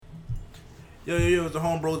Yo, it's the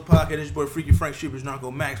Home Bros Podcast. This your boy Freaky Frank Sheepers,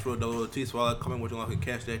 Narco Maxwell, Dolo Ortiz. While I come in with you, I can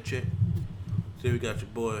cash that check. So we got your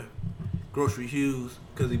boy Grocery Hughes,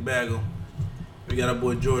 cause he bagel. We got our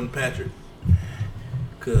boy Jordan Patrick,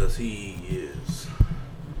 cause he is.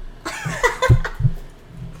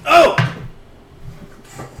 Oh!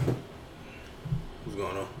 What's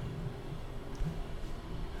going on?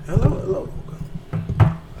 Hello.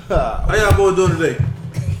 How y'all boys doing today?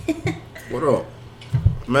 What up?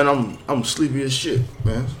 Man, I'm sleepy as shit,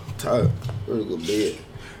 man. I'm tired. Ready to go to bed.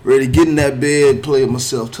 Ready to get in that bed, play with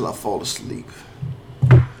myself till I fall asleep.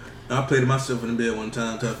 I played myself in the bed one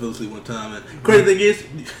time till I fell asleep one time. And crazy thing is,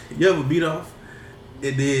 you ever beat off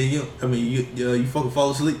and then you fucking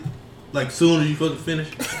fall asleep like soon as you fucking finish.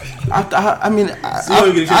 I got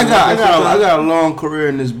a long career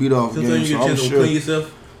in this beat off game, you get a chance to clean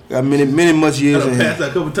yourself. Got many much years I ahead. passed out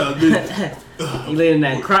a couple times, bitch. You laid in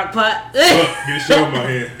that crock pot. Get a show in my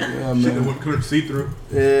head. Yeah, Shit man. that couldn't see through.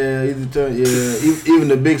 Yeah, even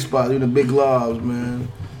the big spots, even the big globs,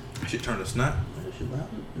 man. Shit turned to snot.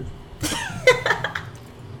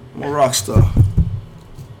 I'm a rock star.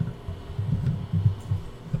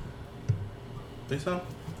 Think so?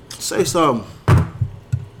 Say something.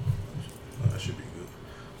 That should be good.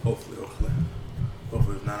 Hopefully.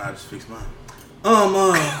 If not, I just fix mine.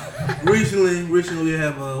 Recently we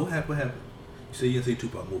have what happened? You said you didn't see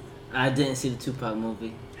Tupac movie. I didn't see the Tupac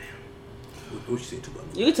movie. What you see Tupac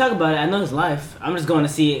movie? You can talk about it. I know his life. I'm just going to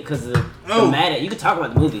see it because I'm mad at it. You can talk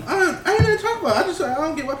about the movie. I ain't even talk about it. I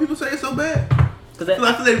don't get why people say it's so bad. I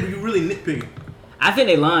feel they really nitpicking. I think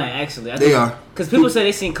they lying, actually. They are. Because people say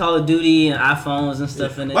they seen Call of Duty and iPhones and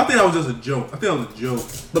stuff in it. Well, I think that was just a joke.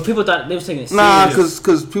 But people thought they were taking it serious. Nah,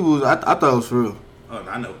 because people, I thought it was for real. Oh,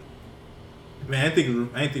 I know. Man, I ain't think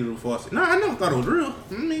it was false. No, I never thought it was real.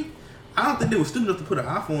 I mean, I don't think they were stupid enough to put an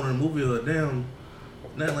iPhone in a movie or a damn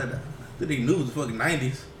nothing like that. I think they knew it was the fucking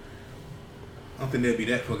 90s. I don't think they'd be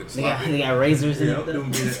that fucking sloppy. They got razors in it. Yeah, I don't think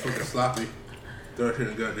they'd be that fucking sloppy. Throw it in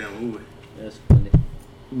a goddamn movie. That's funny.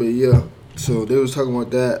 But yeah, so they was talking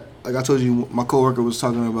about that. Like I told you, my coworker was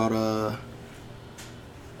talking about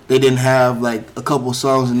they didn't have like a couple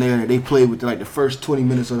songs in there that they played with like the first 20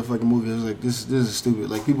 minutes of the fucking movie. I was like, this is stupid.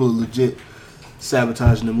 Like people are legit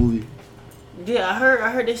sabotaging the movie. Yeah, I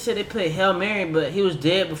heard they said they played Hail Mary, but he was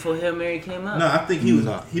dead before Hail Mary came out. No, I think he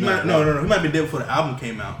might he might be dead before the album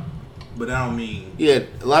came out. But I don't mean. Yeah,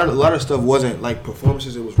 a lot of stuff wasn't like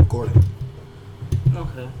performances. It was recorded.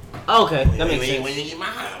 Okay, that makes sense. When you get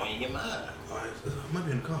mine. Alright, it might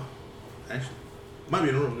be in the car. Actually, might be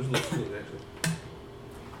in the room. Just look good, actually.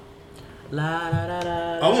 La la la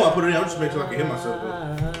la. I want to put it in. I'm just making sure I can hear myself.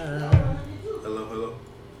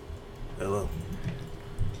 Hello.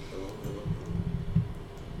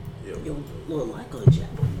 Yo, little Michael Jack.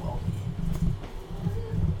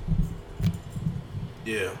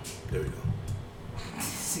 Yeah, there we go.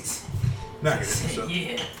 Now I can hear myself.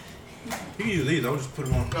 Yeah. You can use these. I'll just put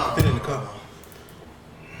them on. Put it in the car.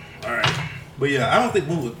 Alright. But yeah, I don't think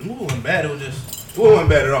the movie wasn't bad. It wasn't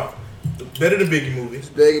bad at all. Better than Biggie movies.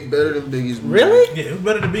 Better than Biggie's movie. Really? Yeah, it was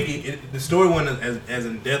better than Biggie. The story wasn't as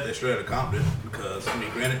in depth as Straight Outta Compton because, I mean,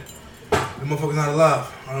 granted, the motherfucker's not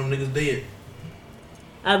alive. All them niggas dead.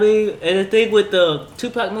 I mean, and the thing with the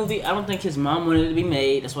Tupac movie, I don't think his mom wanted it to be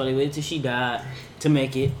made. That's why they waited till she died to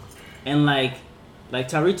make it. And like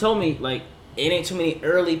Tyree told me, like, it ain't too many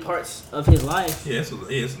early parts of his life. Yeah, it's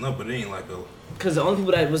enough, but it ain't like a... Because the only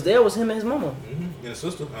people that was there was him and his mama. Mm-hmm. And his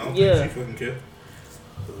sister. I don't Yeah. think she fucking cared.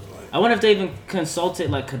 So it's like... I wonder if they even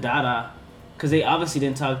consulted, like, Kadada. Because they obviously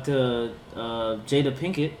didn't talk to Jada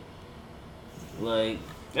Pinkett. Like...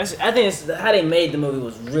 I think it's how they made the movie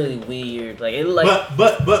was really weird. Like it like.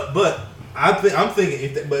 But I'm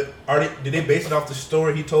thinking did they base it off the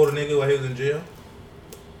story he told a nigga while he was in jail?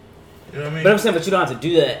 You know what I mean? But I'm saying, but you don't have to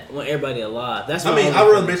do that when everybody alive. That's. I mean, I'd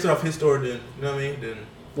rather base it off his story than you know what I mean. Than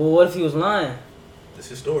well, what if he was lying? It's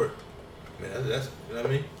his story. I mean, that's you know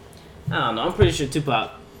what I mean. I don't know. I'm pretty sure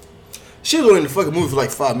Tupac. She was only in the fucking movie for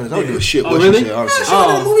like 5 minutes. I don't give a shit what really? she said. Honestly. She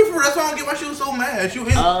was in the movie for that's why I don't get why she was so mad. She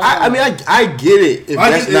was I mean, I get it. If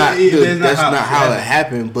that's not how it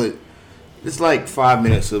happened, but it's like 5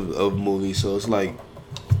 minutes of movie, so it's like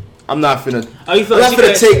I'm not finna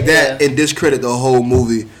take that and discredit the whole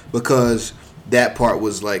movie because that part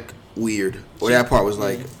was like weird or that part was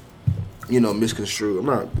like misconstrued. I'm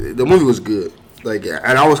not. The movie was good, like,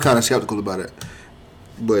 and I was kind of skeptical about it,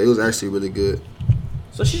 but it was actually really good.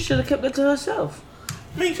 So she should have kept it to herself.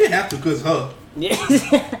 I mean, she didn't have to because her. Yeah.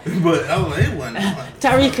 But I was like, it wasn't.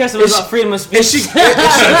 Tyree Cressman was about freedom of speech.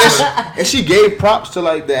 And she gave props to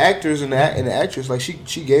like the actors and the actress. Like she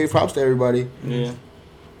gave props to everybody. Yeah.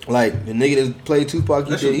 Like the nigga that played Tupac,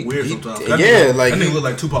 that shit weird sometimes. Like that nigga look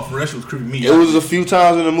like Tupac for that shit was creeping me out. It was a few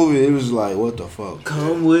times in the movie. It was like, what the fuck?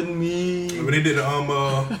 Come with me. When they did the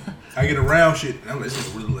I Get Around shit, I'm like, this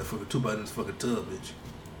nigga really like fucking Tupac in this fucking tub, bitch.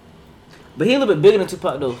 But he a little bit bigger than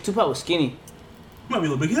Tupac though. Tupac was skinny. Might be a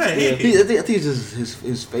little big. I think it's just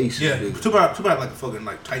his face. Yeah, Tupac like a fucking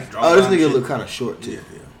like tight jaw. Oh, this nigga look kind of short too.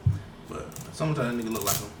 Yeah. But sometimes that nigga look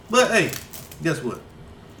like him. But hey, guess what?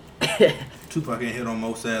 Tupac ain't hit on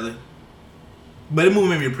Mo, sadly. But it movie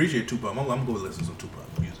made me appreciate Tupac. I'm going to listen to some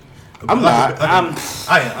Tupac music. I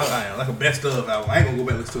am like a best of album. I ain't gonna go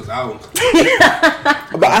back and listen to his albums.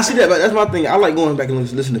 But I see that. But that's my thing. I like going back and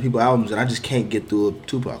listen to people's albums, and I just can't get through a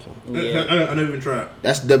Tupac one. Yeah. I never even tried.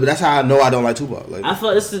 That's how I know I don't like Tupac. Like, I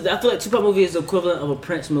feel like Tupac movie is the equivalent of a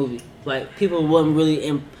Prince movie. Like people wasn't really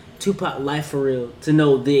in Tupac life for real to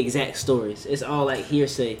know the exact stories. It's all like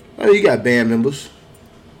hearsay. Oh, you got band members.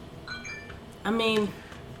 I mean,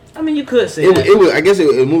 you could say that. It would. I guess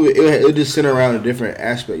it would just center around a different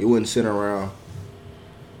aspect. It wouldn't center around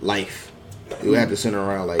life. It would have to center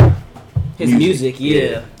around like his music,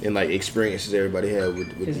 yeah, and like experiences everybody had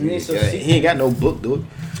with his music. He ain't got no book, dude.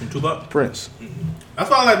 Tupac? Prince. Mm-hmm.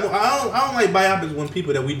 That's why I like. I don't like biopics when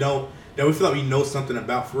people that we feel like we know something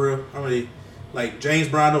about for real. I really like James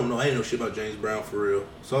Brown. I don't know. I ain't know shit about James Brown for real.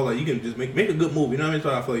 So like you can just make a good movie. You know what I mean? That's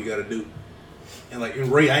what I feel like you got to do. And like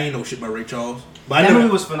in Ray, I ain't know shit about Ray Charles. But that movie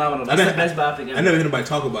was phenomenal. That's the best biopic ever. I never heard anybody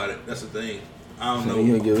talk about it. That's the thing. I don't know.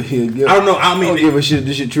 I don't know. I don't give a shit.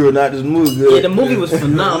 This shit true or not? This movie good. Yeah, the movie was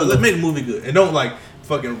phenomenal. Let's make the movie good and don't like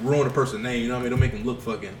fucking ruin a person's name. You know what I mean? Don't make him look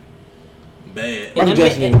fucking bad.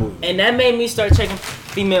 And that made me start checking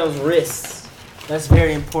females' wrists. That's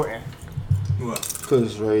very important. What?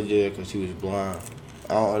 Because Ray J, because he was blind.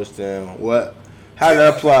 I don't understand what. How did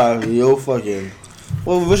that apply to your fucking?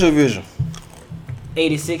 What's your vision?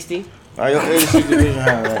 80-60. All right, your 80-60 vision.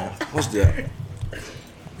 What's that?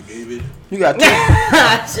 David. You got two.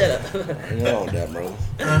 Shut up. Ain't nothing wrong with that, bro.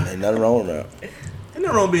 Ain't nothing wrong with that. Ain't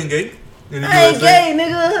nothing wrong with being gay. I ain't gay,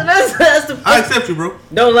 nigga. That's the. I accept you, bro.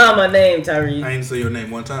 Don't lie my name, Tyree. I ain't say your name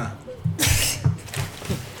one time.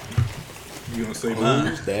 You gonna say mine?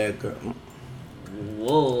 Who's that girl?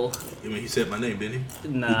 Whoa. I mean, he said my name, didn't he?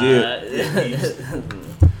 Nah. He did.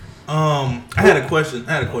 I had a question.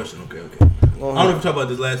 Okay. I don't know if we talked about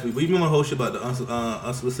this last week, but you remember the whole shit about the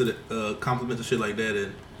unsolicited compliments and shit like that,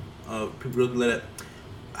 and people really let it.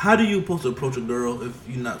 How do you supposed to approach a girl if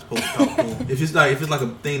you're not supposed to talk to them? If it's like a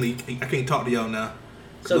thing that I can't talk to y'all now.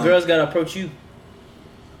 So girls gotta approach you.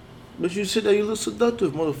 But you sit there, you look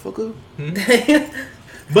seductive, motherfucker.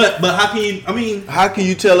 But how can you? I mean, how can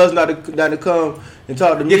you tell us not to come and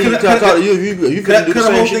talk to me? Talk to you. You couldn't do the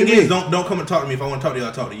same shit to me. Don't come and talk to me. If I want to talk to you,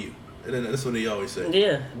 I'll talk to you. And then that's what they always say.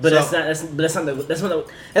 Yeah, but that's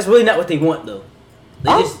really not what they want though.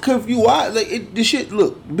 I'm confused. Why? Like this shit.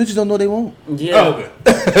 Look, bitches don't know they want. Yeah. Oh, okay.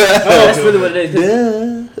 That's really what it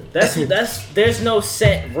is. Yeah. That's there's no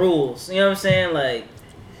set rules. You know what I'm saying? Like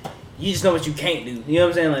you just know what you can't do. You know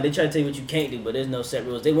what I'm saying? Like they try to tell you what you can't do, but there's no set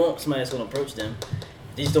rules. They want somebody that's gonna approach them.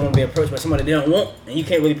 They just don't want to be approached by somebody they don't want, and you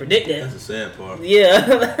can't really predict that. That's the sad part.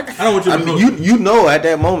 Yeah. I don't want you to mean, you know at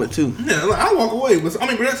that moment too. Yeah, like, I walk away. But I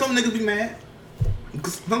mean, some niggas be mad.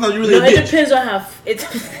 Sometimes you really. No, it depends on how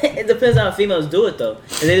it depends on how females do it though.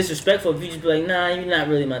 If they're disrespectful, if you just be like, nah, you're not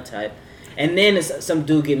really my type, and then some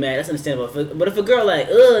dude get mad, that's understandable. But if a girl like,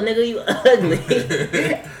 nigga, you ugly,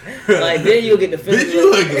 like then you'll get the feeling. Bitch,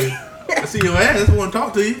 you ugly. I see your ass. I want to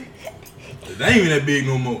talk to you. They ain't even that big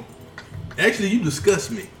no more. Actually, you disgust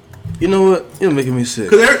me. You know what? You're making me sick.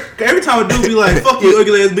 Cause every time a dude be like, "Fuck you,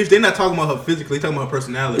 ugly ass bitch," they not talking about her physically. They talking about her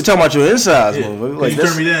personality. They talking about your insides, yeah. Like, you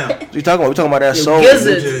turn me down. We talking about that soul.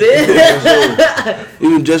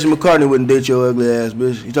 Even Jesse McCartney wouldn't date your ugly ass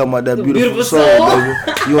bitch. You talking about that beautiful soul, baby?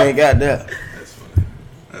 You ain't got that.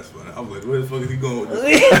 That's funny. I was like, where the fuck is he going with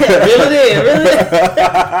this?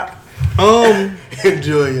 Really?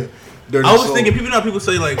 Enjoy your dirty I was soul. thinking, people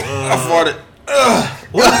say like, I farted.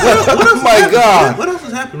 What else my God. What else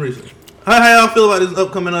has happened recently? How y'all feel about this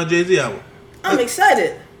upcoming Jay-Z album? I'm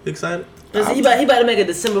excited. Excited? He about to make a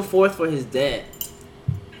December 4th for his dad.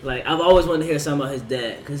 Like, I've always wanted to hear something about his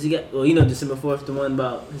dad. Because December 4th, the one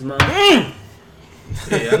about his mom. Yeah,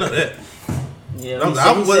 I know that. Yeah, that was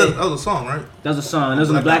a song, right? That was a song. That was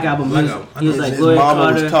on the Black Album. He was like, his Gloria mama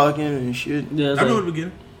Carter was talking and shit. Yeah, I remember the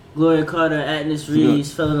beginning. Gloria Carter, Atlas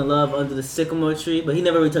Reeves fell in love under the sycamore tree, but he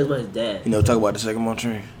never really talks about his dad. You never talk about the sycamore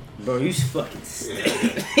tree. Bro, you fucking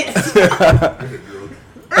stupid.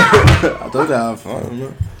 I told you I had fun,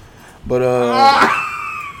 man. But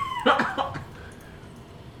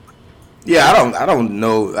yeah, I don't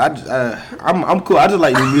know. I'm cool. I just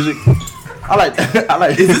like new music. I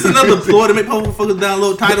like. Is this another ploy to make motherfuckers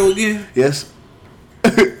download Tidal again? Yes.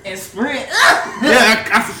 And Sprint. Yeah,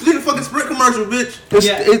 I seen the fucking Sprint commercial, bitch.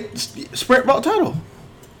 It's Sprint bought Tidal.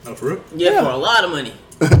 Oh, for real? Yeah, for a lot of money.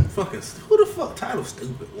 Fucking who the fuck Tidal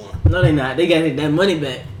stupid one? No, they not. They got that money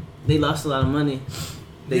back. They lost a lot of money.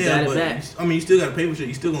 They got it back. I mean, you still gotta pay for shit.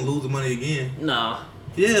 You still gonna lose the money again. No.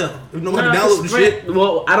 Yeah, if nobody download the shit.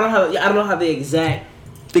 Well, I don't know how the exact.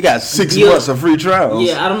 They got 6 months of free trials.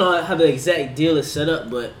 Yeah, I don't know how the exact deal is set up,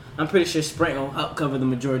 but I'm pretty sure Sprint will help cover the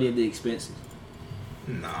majority of the expenses.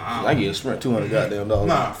 Nah, I get Sprint $200 goddamn dollars.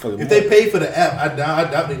 Nah, if they pay for the app, I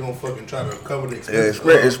doubt they gonna fucking try to cover the expenses.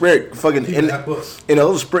 Yeah, Sprint fucking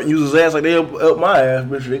those Sprint users ass like they up my ass,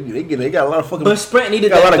 bitch. They got a lot of fucking. But Sprint needed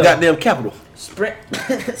got a lot of goddamn capital. Sprint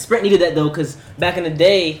needed that though, because back in the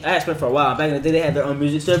day, I had Sprint for a while. Back in the day, they had their own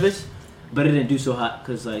music service, but it didn't do so hot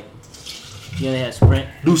because like you only had Sprint.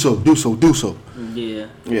 Do so. Yeah.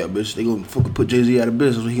 Yeah, bitch. They gonna fucking put Jay-Z out of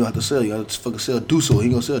business. He gonna have to sell. You have to fucking sell Do So. He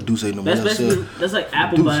gonna sell Do So no more. That's like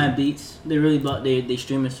Apple buying Beats. They really bought their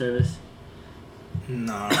streaming service.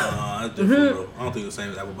 Nah, that's different, bro. I don't think it's the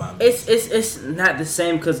same as Apple buying Beats. It's not the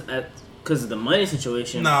same because of the money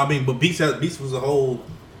situation. Nah, I mean, but Beats was a whole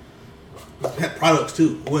had products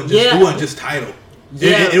too. It wasn't just Tidal.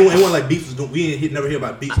 Yeah. It wasn't like Beats was doing. We never hear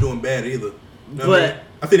about Beats doing bad either. You know what I mean?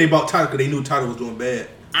 I think they bought Tidal because they knew Tidal was doing bad.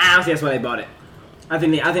 I don't think that's why they bought it. I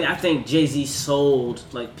think Jay-Z sold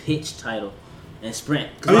pitched Tidal and Sprint.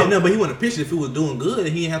 But he wouldn't pitch it if it was doing good, and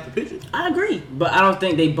he didn't have to pitch it. I agree, but I don't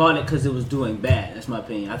think they bought it because it was doing bad. That's my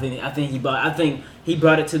opinion. I think he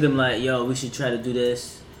brought it to them like, yo, we should try to do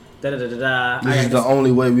this. This is the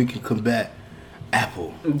only way we can combat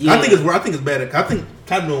Apple. Yeah. I think it's bad. I think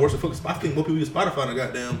Tidal doing worse than fucking Spotify. I think more people use Spotify than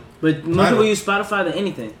goddamn. But more people use Spotify than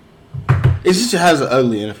anything. It just has an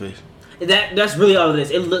ugly interface. That's really all it is.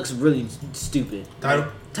 It looks really stupid.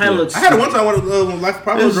 Tidal looks. I had it one time when Life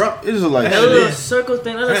Problem dropped. It is like that little circle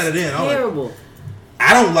thing. That looks terrible.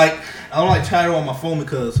 I don't like Tidal on my phone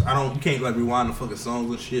because you can't like rewind the fucking songs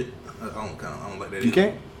and shit. I don't like that. You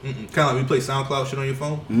can't. Kind of like when you play SoundCloud shit on your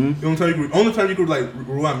phone. Mm-hmm. The only time you could like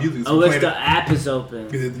rewind music is if the app is open.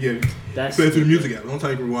 Yeah, that's play it through the music app. The only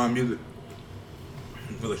time you can rewind music.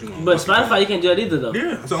 But Spotify, you can't do that either though.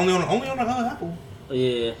 Yeah, it's only on Apple.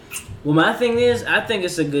 Yeah. Well, my thing is, I think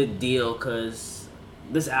it's a good deal because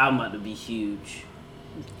this album ought to be huge.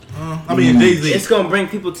 I mean, Jay-Z. It's gonna bring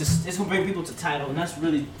people to Tidal, and that's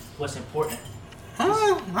really what's important.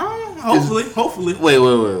 Hopefully. Wait.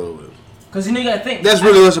 Because you gotta think. That's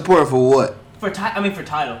really what's important for what? For Tidal.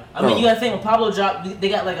 I mean, you gotta think when Pablo dropped, they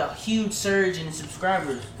got like a huge surge in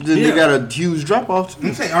subscribers. Then they got a huge drop off.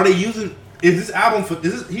 I'm saying, are they using? Is this album for?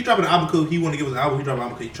 Is this he dropping an album because he want to give us an album? He dropping an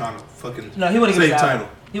album because he trying to fucking he want to give us Tidal.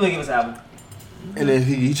 He want to give us an album. And then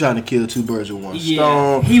he trying to kill two birds with one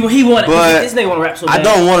stone. He wanted. This nigga want to rap so bad. I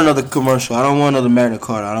don't want another commercial. I don't want another Magna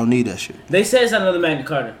Carta. I don't need that shit. They say it's not another Magna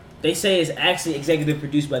Carta. They say it's actually executive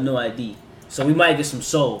produced by No ID. So we might get some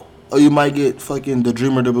soul. Or you might get fucking The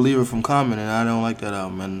Dreamer, The Believer from Common, and I don't like that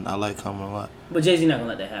album, and I like Common a lot. But Jay-Z not gonna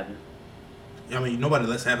let that happen. I mean, nobody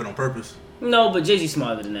lets it happen on purpose. No, but Jay-Z's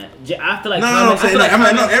smarter than that. I feel like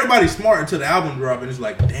no, everybody's smart until the album drop, and it's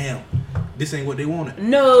like, damn, this ain't what they wanted.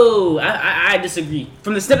 No, I disagree.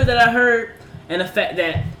 From the snippet that I heard, and the fact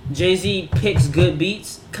that Jay-Z picks good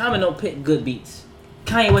beats, Common don't pick good beats.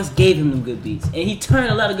 Kanye West gave him them good beats, and he turned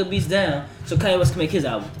a lot of good beats down so Kanye West can make his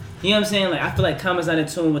album. You know what I'm saying? Like, I feel like Common's not in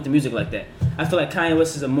tune with the music like that. I feel like Kanye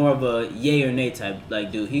West is more of a yay or nay type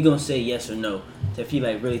like dude. He gonna say yes or no if he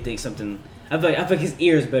like really thinks something. I feel like his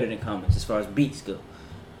ear is better than Common's as far as beats go.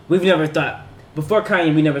 We've never thought before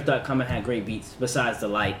Kanye. We never thought Common had great beats besides The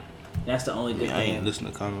Light. That's the only good thing. I ain't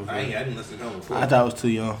listening to Common. I didn't listen to Common before. I thought I was too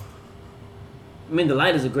young. I mean, The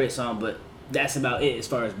Light is a great song, but that's about it as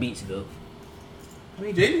far as beats go. I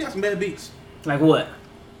mean, Jay-Z got some bad beats. Like what?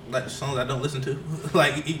 Like the songs I don't listen to.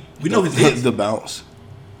 Like we know his hits. The Bounce.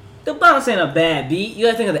 The Bounce ain't a bad beat. You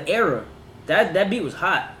gotta think of the era. That beat was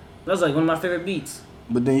hot. That was like one of my favorite beats.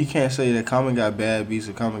 But then you can't say that Common got bad beats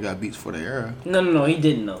and Common got beats for the era. No, he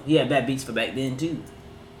didn't though. He had bad beats for back then too.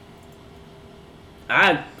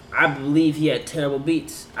 I believe he had terrible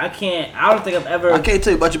beats. I don't think I've ever. I can't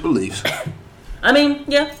tell you about your beliefs. I mean,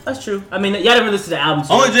 yeah, that's true. I mean, y'all never listen to the album.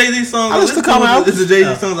 So only Jay-Z songs I listen to Common albums. This is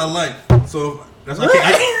Jay-Z songs I like. So that's why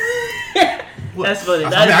that's funny.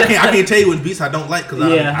 I can't tell you what beats I don't like because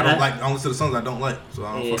I don't listen to the songs I don't like. So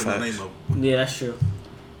I don't fucking know the name of them. Yeah, that's true.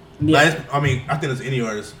 Yeah. I think it's any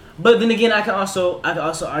artist. But then again, I can also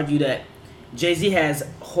argue that Jay-Z has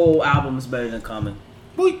whole albums better than Common.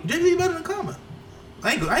 Boy, Jay-Z better than Common.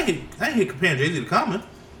 I ain't here comparing Jay-Z to Common.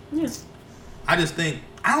 Yes. I just think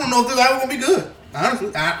I don't know if this album gonna be good.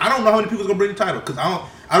 Honestly, I don't know how many people's gonna bring the title because I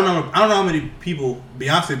don't know how many people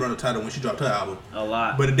Beyonce brought the title when she dropped her album. A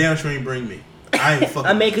lot. But the damn sure ain't bring me. I ain't fucking.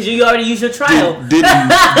 I mean, because you already used your trial. Didn't budge.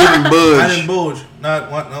 I didn't bulge. Not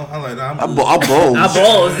what? No, I'm like, nah, I bulge. I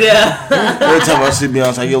bulge, yeah. Every time I see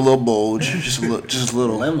Beyonce, I get a little bulge. Just a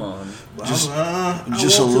little. Lemon. Just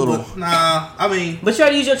a little. Nah, I mean. But you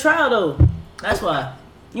already used your trial, though. That's why.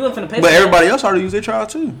 You went from the paper. But everybody else already used their trial,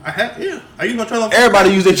 too. I have, yeah. I used my trial on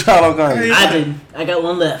everybody used their trial on Kanye. I didn't. I got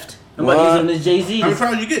one left. I'm about to use them as Jay-Z. How many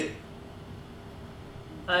trials you get?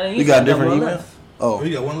 You got different emails? Oh,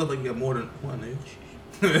 you got one left, like you got more than one,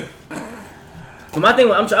 nigga. But my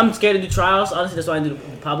thing, I'm scared to do trials. Honestly, that's why I do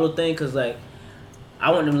the Pablo thing, because, like,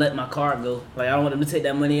 I want them to let my card go. Like, I don't want them to take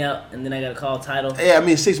that money out, and then I got to call Tidal. Yeah, I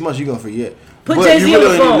mean, 6 months you're going to forget. Put Jay-Z on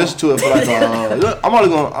the phone. Listen to it for like, I'm only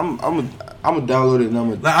going to, I'm going to download it and I'm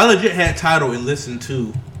going to. Like, I legit had Tidal and listened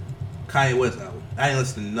to Kanye West album. I ain't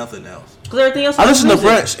listened to nothing else. Because everything else I listened to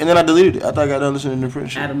Prince, and then I deleted it. I thought I got done listening to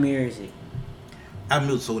Prince. Adam Music. Adam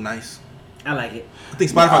Music's so nice. I like it. I think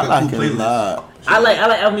Spotify got cool playlists. I like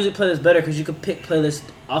Apple Music playlists better because you can pick playlists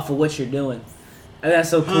off of what you're doing. And that's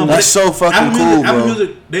so cool. That's so fucking cool, bro. Apple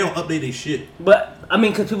Music, they don't update their shit. But I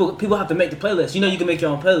mean, because people have to make the playlist. You know, you can make your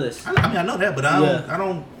own playlist. I mean, I know that, but I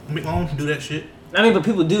don't make my own to do that shit. I mean, but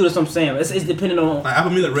people do. That's what I'm saying. It's depending on like Apple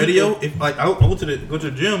Music Radio. If like I go to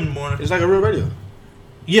the gym in the morning, it's like a real radio.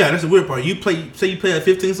 Yeah, that's the weird part. You play like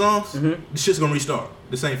 15 songs, the shit's gonna restart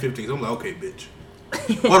the same 15. So I'm like, okay, bitch.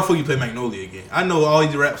 Why the fuck you play Magnolia again? I know all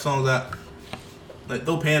these rap songs out. Like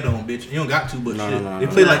throw Panda on, bitch. You don't got to, but shit. They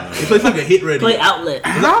play like a hit radio. Play outlet.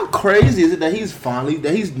 How crazy is it that he's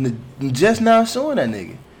just now suing that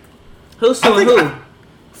nigga? Who's suing who?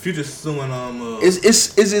 Future's suing Is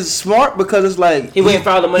it smart because it's like he waiting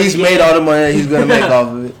for all the money. He's made all the money he's gonna make off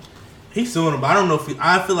of it. He's suing him, but I don't know if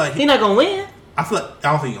I feel like he's not gonna win. I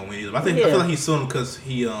don't think he's gonna win either. But I feel like he's suing him because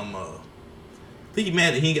he I think he's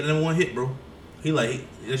mad that he ain't get number one hit, bro. He like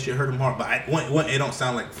that shit hurt him hard, but it don't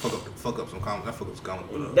sound like fuck up some comments. That fuck up some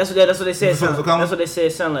comments. That's what they said. That's what they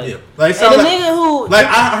said. Sound like. Yeah, like and the nigga who like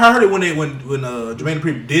I heard it when Jermaine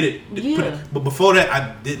Dupri did it. Yeah. But before that,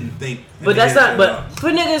 I didn't think. But that's not. But for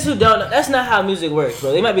niggas who don't know, that's not how music works,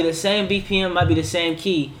 bro. They might be the same BPM, might be the same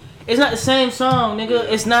key. It's not the same song, nigga.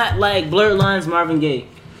 Yeah. It's not like Blurred Lines, Marvin Gaye.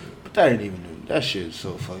 But that ain't even new. That shit is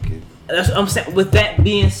so fucking. That's what I'm saying. With that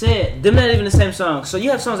being said, they're not even the same song. So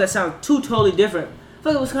you have songs that sound two totally different.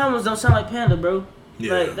 Fuck it, Wisconsin don't sound like Panda, bro.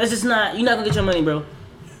 Yeah. Like that's just not. You're not gonna get your money, bro.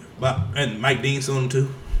 But and Mike Dean suing him too.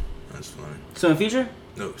 That's funny. Suing Future?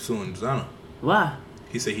 No, suing Designer. Why?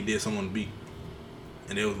 He said he did something on the beat,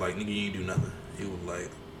 and they was like, "Nigga, you ain't do nothing." He was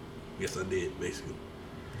like, "Yes, I did," basically.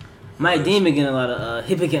 Mike Dean been getting a lot of.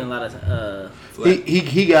 He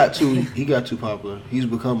got too popular. He's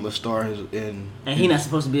become a star and he's not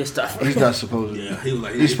supposed to be a star. He's not supposed to. Yeah,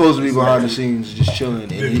 he's supposed to be behind the scenes, just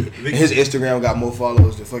chilling. And his Instagram got more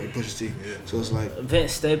followers than fucking Pusha T. Yeah. So it's like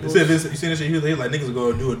Vince Staples. You seen this shit? He was like niggas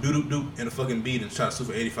go do a doo in a fucking beat and try to sue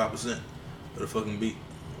for 85% of the fucking beat.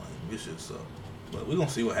 Like this shit suck. But we gonna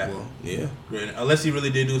see what happens. Well, yeah. Great. Unless he really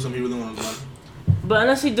did do something he really wanted to do. But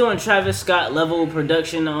unless he's doing Travis Scott level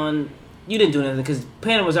production on, you didn't do anything because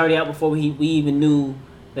Panda was already out before we even knew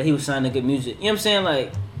that he was signing good music. You know what I'm saying?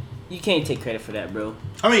 Like, you can't take credit for that, bro.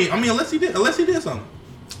 I mean, unless he did something.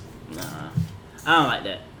 Nah, I don't like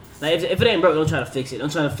that. Like, if it ain't broke, don't try to fix it.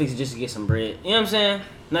 Don't try to fix it just to get some bread. You know what I'm saying? I'm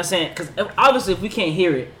not saying because obviously if we can't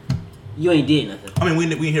hear it, you ain't did nothing. I mean, we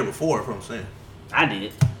didn't hear before. That's what I'm saying. I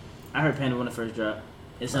did. I heard Panda when it first dropped.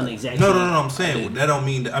 It's not the exact. No. I'm saying that don't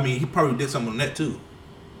mean that. I mean, he probably did something on that too.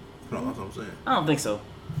 That's what I'm saying. I don't think so.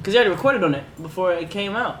 Because he already recorded on it before it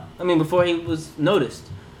came out. I mean, before he was noticed.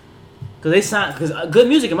 Because Good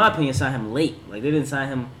Music, in my opinion, signed him late. Like, they didn't sign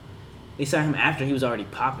him. They signed him after he was already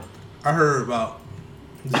popping. I heard about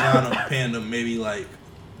Designer Panda maybe like,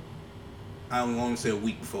 I don't want to say a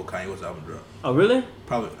week before Kanye West's album dropped. Oh, really?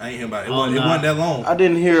 Probably. I ain't hear about it. It wasn't that long. I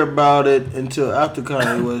didn't hear about it until after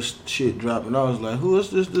Kanye West shit dropped. And I was like, who is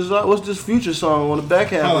this? What's this Future song on the back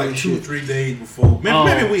half? Probably like 2-3 days before.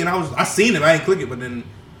 Maybe a week. And I seen it. I ain't click it, but then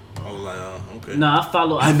I was like, okay. No, I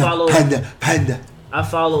follow. Panda. I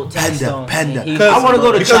follow Panda. I want to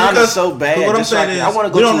go to China so bad. What I'm saying is, I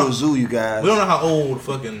want to go to a zoo, you guys. We don't know how old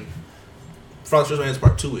fucking Frosty Man's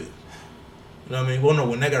Part 2 is. You know what I mean? We don't know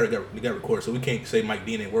when that got recorded, so we can't say Mike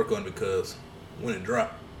Dean ain't work on it because when it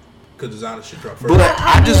dropped, because Designer shit dropped first. But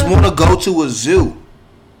I just want to go to a zoo.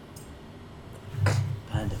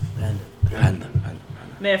 Panda.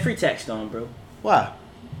 Man, free Tax Stone, bro. Why?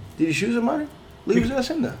 Did he shoot somebody? Leave his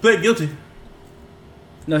ass in there. Pled guilty.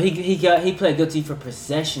 No, he pled guilty for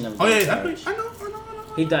possession of. Oh yeah, I know.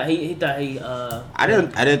 He thought he. I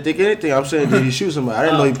didn't think anything. I'm saying did he shoot somebody? I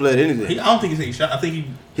didn't know he pled anything. I don't think he said he shot. I think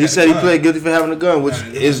he said he pled guilty for having a gun, which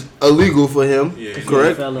is illegal for him. Yeah,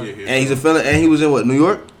 correct. And he's a felon, and he was in what, New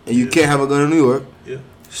York, and you can't have a gun in New York. Yeah.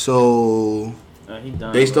 So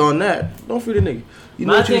based on that, don't free the nigga. You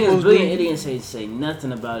know my thing is, Brilliant Idiots say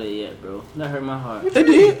nothing about it yet, bro. That hurt my heart. They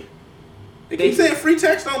did. They keep saying free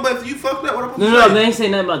text on, but you fucked up. What I'm No, they ain't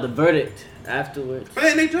saying nothing about the verdict afterwards. But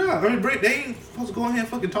that ain't their job. I mean, they ain't supposed to go in here and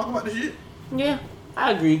fucking talk about this shit. Yeah,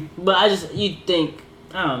 I agree. But you think,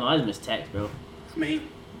 I don't know, I just miss Tax, bro. I mean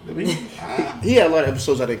he had a lot of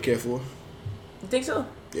episodes I didn't care for. You think so?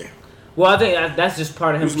 Yeah. Well, I think that's just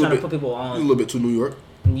part of him trying to put people on. A little bit too New York.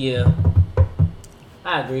 Yeah.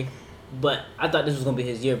 I agree. But I thought this was going to be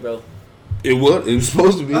his year, bro. It was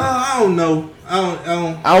supposed to be. I don't know.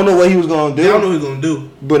 I don't know what he was gonna do. I don't know what he was gonna do.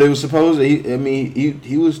 But it was supposed to.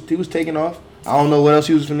 He was taking off. I don't know what else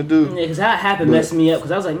he was gonna do. Yeah, because that happened messing me up.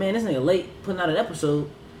 Because I was like, man, this nigga late putting out an episode.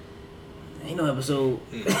 Ain't no episode.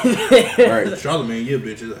 Right. Charlamagne, yeah,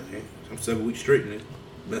 bitches. I'm 7 weeks straight in it.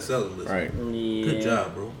 Bestseller list. Right. Yeah. Good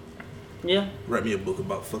job, bro. Yeah. Write me a book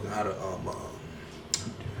about fucking how to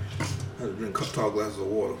drink tall glasses of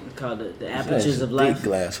water. It's called the Apertures of Life. Big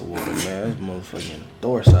glass of water, man. That's motherfucking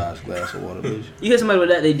Thor-sized glass of water, bitch. You hit somebody with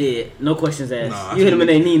that, they did. No questions asked. Nah, you hit them in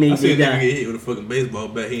their knee, and they died. I seen a nigga get hit with a fucking baseball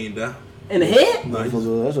bat. He ain't die. In the head? Nah,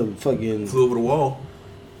 that's a fucking... Flew over the wall.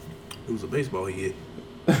 It was a baseball he hit.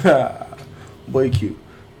 Boy, cute.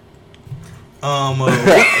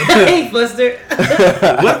 Hey, Buster.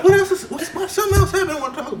 What else? Something else happened I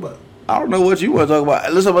want to talk about. I don't know what you want to talk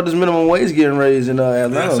about. Let's talk about this minimum wage getting raised in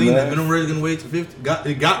Atlanta. I seen man. that minimum wage getting raised to 50.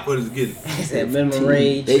 It got what it's getting. That minimum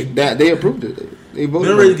wage. They approved it. They voted.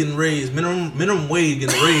 Minimum wage getting raised. Minimum wage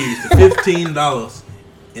getting raised to $15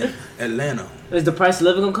 in Atlanta. Is the price of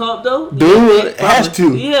living gonna go up though? Dude, it has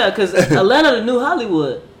to. Yeah, because Atlanta, the new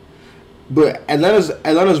Hollywood. But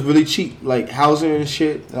Atlanta's really cheap, like housing and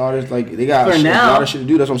shit and all this. Like they got a lot of shit to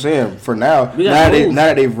do. That's what I'm saying. For now, now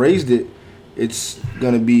that they've raised it, it's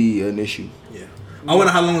gonna be an issue. Yeah, I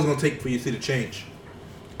wonder how long it's gonna take for you to see the change.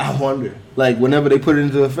 I wonder, like whenever they put it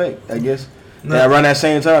into effect, I guess. Around that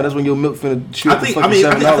same time, that's when your milk finna shoot up to fucking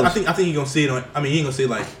 $7. I think you're gonna see it on. I mean, you ain't gonna see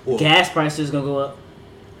like gas prices gonna go up.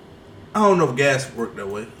 I don't know if gas work that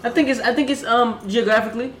way. I think it's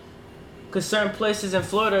geographically, because certain places in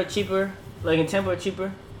Florida are cheaper, like in Tampa are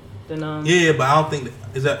cheaper than Yeah, but I don't think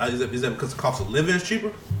is that because the cost of living is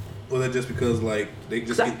cheaper, or is that just because like they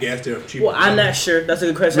just get gas there cheaper? Well, I'm not sure. That's a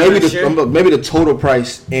good question. Maybe the total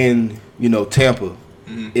price in Tampa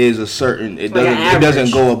is a certain. It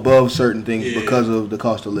doesn't go above certain things because of the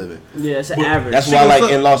cost of living. Yeah, it's an average. That's why,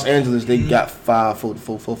 like in Los Angeles, they got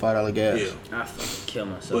 $5 gas. Yeah, I fucking kill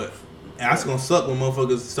myself. And that's gonna suck when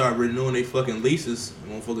motherfuckers start renewing their fucking leases.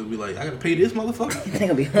 And motherfuckers be like, I gotta pay this motherfucker. They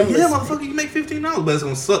gonna be homeless. Yeah, motherfucker, you make $15, but it's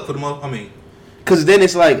gonna suck for the motherfucker. I mean, because then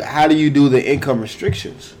it's like, how do you do the income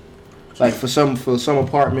restrictions? Like for some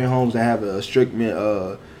apartment homes that have a restrictment.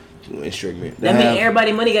 That means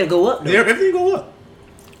everybody money gotta go up. Everything go up.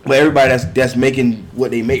 But everybody that's making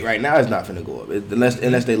what they make right now is not finna go up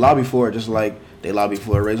unless they lobby for it, just like they lobby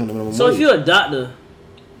for a raise on the minimum wage. So if you're a doctor,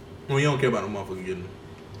 well, you don't care about no motherfucker getting.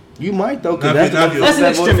 You might though, cause that's an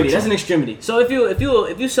extremity. That's an extremity. So if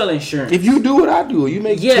you sell insurance, if you do what I do, you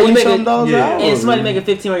make $20-something an hour, and somebody making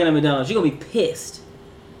 $15 working at McDonald's, you're gonna be pissed.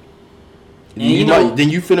 And then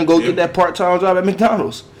you finna go get that part-time job at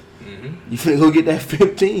McDonald's. Mm-hmm. You finna go get that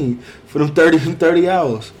 15 for them 30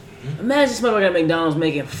 hours. Imagine somebody working at McDonald's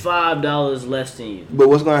making $5 less than you. But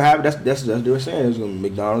what's gonna happen? That's what they were saying.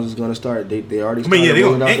 McDonald's is gonna start. They already. I mean, yeah, they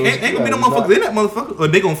gonna ain't gonna be no motherfuckers in that motherfucker, or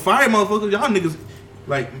they gonna fire motherfuckers. Y'all niggas.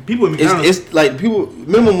 Like people in McDonald's, it's like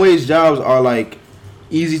minimum wage jobs are like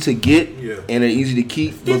easy to get and they're easy to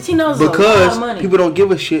keep. $15 because a lot of money. People don't give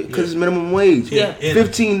a shit because it's minimum wage. Yeah,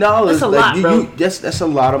 $15. That's a lot, bro. That's a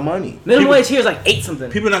lot of money. Minimum wage here is like 8 something.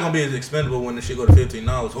 People are not gonna be as expendable when the shit go to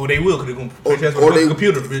 $15, or they will because they're gonna pay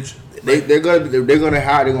computer, bitch. They're gonna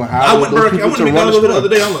hire. I went to McDonald's the other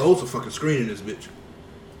day. I'm like, it's a fucking screen in this bitch.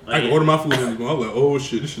 I can order my food and I'm like, oh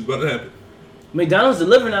shit, this shit's about to happen. McDonald's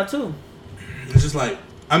deliver now too. It's just like,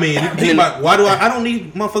 I mean, think about why do I don't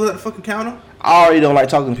need motherfuckers at the fucking counter. I already don't like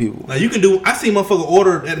talking to people. Like you can do. I see motherfucker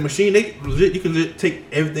order at the machine. They legit. You can legit take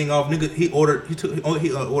everything off. Nigga, he ordered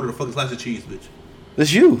a fucking slice of cheese, bitch.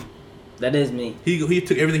 That's you. That is me. He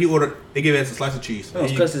took everything he ordered. They gave us a slice of cheese. I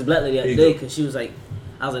was cussing this black lady the other day because she was like,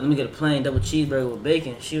 I was like, let me get a plain double cheeseburger with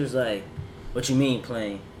bacon. She was like, what you mean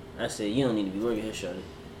plain? I said, you don't need to be working here, shorty.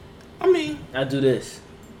 I mean, I do this.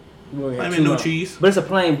 I mean, no cheese. But it's a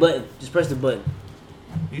plain button. Just press the button.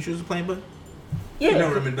 You sure it's a plain button? Yeah. You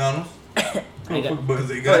never at McDonald's. Buttons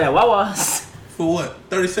they got. Oh, yeah, Wawa's. For what?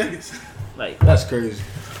 30 seconds? Like that's crazy.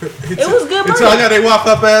 It was good money. Until I got their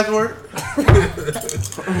Wi-Fi password.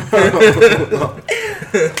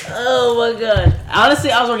 Oh my god! Honestly,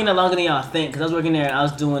 I was working there longer than y'all think because I was working there. I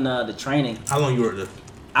was doing the training. How long you worked there?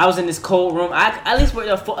 I was in this cold room. I at least worked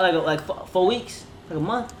there for like 4 weeks, like a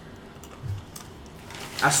month.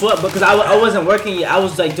 I swear, because I wasn't working yet. I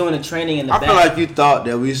was like doing the training in the back. I feel like you thought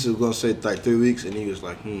that we was gonna say like 3 weeks, and he was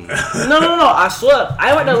like, No. I swear,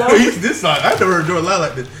 I worked there long. This side, I never heard Jordan lie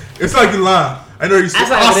like this. It's like you lying. I know you said.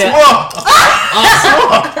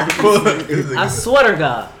 I swear to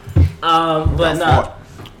God. But no.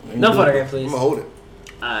 No photograph, please. I'm gonna hold it.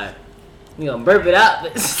 Alright. You gonna burp it out?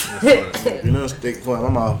 You know, stick for my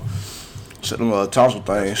mouth. Shut them tonsil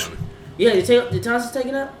things. Yeah, your tonsils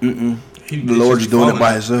taken out? The Lord is doing it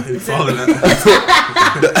by himself.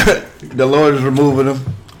 The Lord is removing them.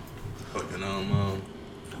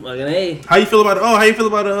 Fucking hey. How you feel about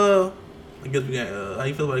I guess we got how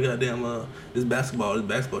you feel about goddamn this basketball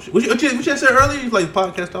shit? What you said earlier? Like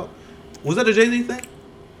podcast talk. Was that a Jay-Z thing?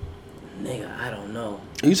 Nigga, I don't know.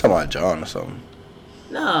 You talking about John or something?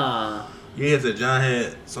 Nah. Yeah, said John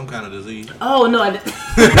had some kind of disease. Oh no, I didn't.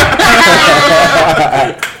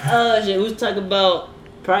 Oh shit, we was talking about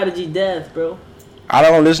Prodigy death, bro. I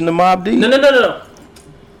don't listen to Mobb Deep. No.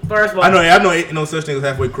 First of all, I know ain't no such thing as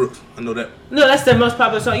halfway crooks. I know that. No, that's the most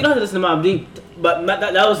popular song. You don't have to listen to Mobb Deep, but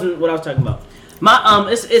that wasn't what I was talking about.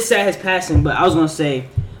 It's sad his passing, but I was gonna say,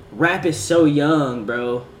 rap is so young,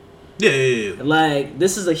 bro. Yeah. Like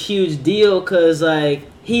this is a huge deal, cause like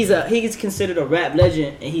he's considered a rap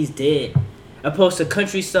legend and he's dead. Opposed to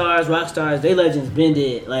country stars, rock stars, they legends been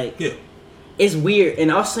dead. Like it's weird.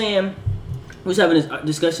 And I was saying, we was having this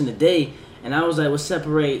discussion today, and I was like, what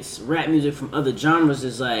separates rap music from other genres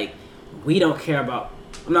is like we don't care about.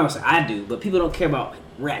 I'm not gonna say I do, but people don't care about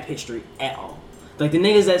rap history at all. Like the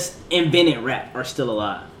niggas that's invented rap are still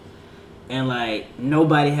alive, and like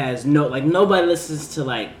nobody listens to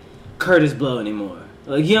like Curtis Blow anymore.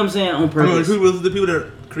 Like, you know what I'm saying? On purpose. Who was the people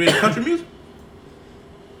that created country music?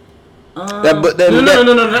 No.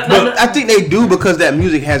 I think they do because that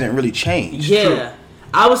music hasn't really changed. Yeah. True.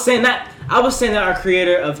 I was saying that our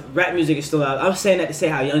creator of rap music is still out. I was saying that to say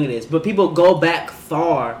how young it is. But people go back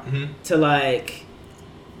far to like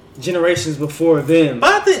generations before them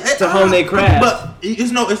to hone their craft. But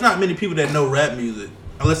it's not many people that know rap music.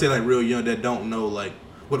 Unless they're like real young that don't know like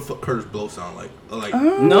what the fuck Curtis Blow sound like?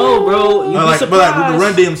 No, bro. You be surprised. But like the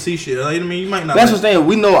Run DMC shit. Like, I mean, you might not. That's what I'm saying.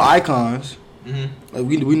 We know icons. Like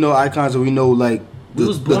we know icons, and we know like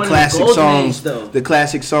the classic songs, the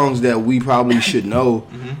classic songs that we probably should know.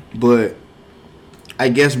 But I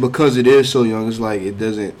guess because it is so young, it's like it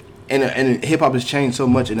doesn't. And hip hop has changed so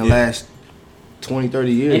much in the last 20,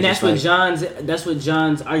 30 years. And that's what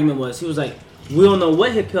John's argument was. He was like, we don't know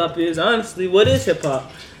what hip hop is. Honestly, what is hip hop?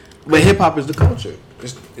 But hip hop is the culture.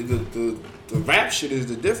 It's the rap shit is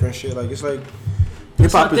the different shit. Like it's like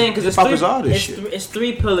hip hop is all this shit. It's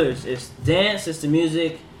 3 pillars. It's dance, it's the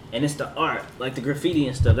music, and it's the art, like the graffiti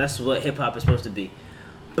and stuff. That's what hip hop is supposed to be.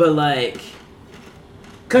 But like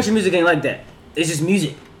country music ain't like that. It's just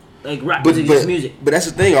music. Like rap music is just music. But that's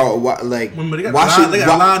the thing. They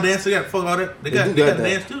got line dance. They got fuck all that. They got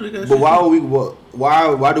dance too. But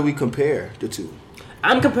why do we compare the two?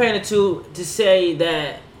 I'm comparing the two to say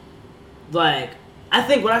that, like, I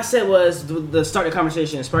think what I said was the start the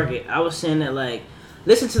conversation and spark it. I was saying that, like,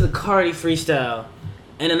 listen to the Cardi freestyle,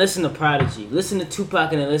 and then listen to Prodigy. Listen to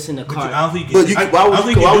Tupac, and then listen to Cardi. Why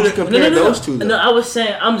would you compare those two? No,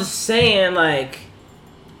 I'm just saying, like,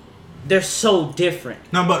 they're so different.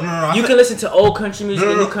 No. You can listen to old country music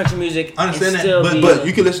and new country music. I understand that, but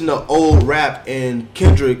you can listen to old rap and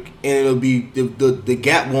Kendrick, and it'll be the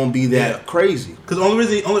gap won't be that crazy. Because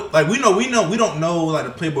we don't know like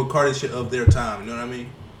the Playboy Cardi shit of their time. You know what I mean?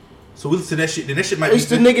 So we listen to that shit. Then that shit might be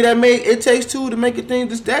the nigga that made It Takes Two to make a thing.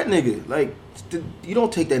 This that nigga. Like you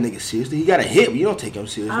don't take that nigga seriously. He got a hit, but you don't take him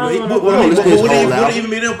seriously. Wouldn't it even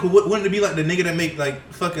be them? Wouldn't it be like the nigga that make like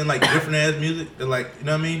fucking like different ass music? That like you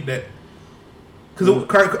know what I mean? That because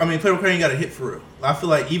Playboy Cardi ain't got a hit for real. I feel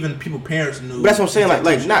like even parents knew. But that's what I'm saying. Like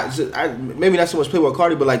maybe not so much Playboy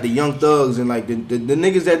Cardi, but like the Young Thugs and like the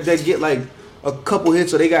niggas that get like a couple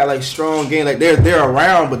hits, so they got like strong game. Like they're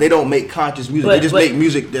around, but they don't make conscious music. They just make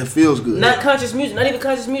music that feels good. Not conscious music. Not even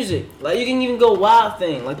conscious music. Like you can even go Wild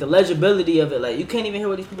Thing. Like the legibility of it. Like you can't even hear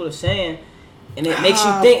what these people are saying, and it makes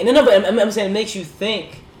you think. No, but I'm saying it makes you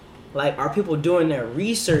think. Like, are people doing their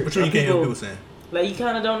research? Which one you can't hear what people saying? Like you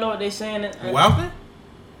kind of don't know what they're saying. Wild Thing?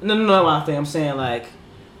 No, Wild Thing. I'm saying like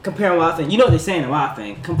comparing Wild Thing. You know what they're saying in Wild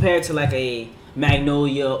Thing compared to like a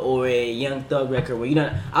Magnolia or a Young Thug record where you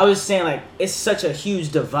know. I was saying like it's such a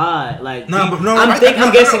huge divide. Like I'm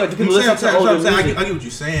guessing like, do people listen to older music? I get what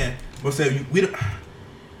you're saying, but say we don't.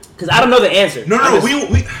 Because I don't know the answer. No,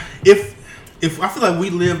 we if I feel like we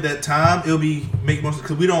lived that time, it'll be make most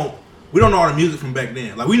because we don't know all the music from back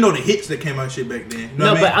then. Like we know the hits that came out shit back then. You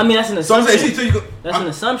know but I mean that's an assumption. So that's an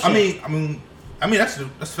assumption. I mean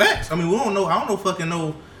that's facts. I mean we don't know. I don't know fucking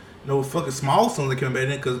fucking small songs that came out back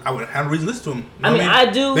then because I would have a reason to listen to them. You know I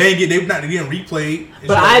do. They're not getting replayed.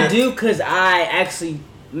 But I do because I actually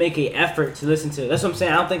make an effort to listen to it. That's what I'm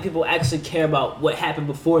saying. I don't think people actually care about what happened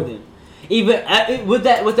before then. Even with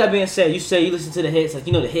that being said, you say you listen to the hits, like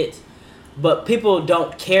you know the hits, but people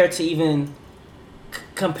don't care to even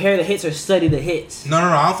compare the hits or study the hits. No.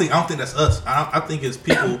 I don't think that's us. I think it's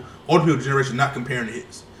people, older people generation, not comparing the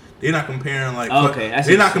hits. They're not comparing like.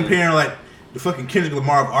 They're not comparing like the fucking Kendrick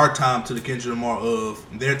Lamar of our time to the Kendrick Lamar of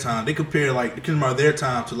their time. They compare like the Kendrick Lamar of their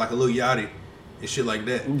time to like a Lil Yachty and shit like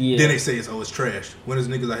that. Yeah. Then they say it's trash. When there's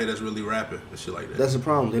niggas out here that's really rapping and shit like that. That's the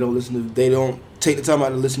problem. They don't take the time out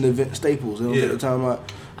to listen to Vince Staples. They don't take the time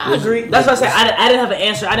out. I agree. That's what I said. I didn't have an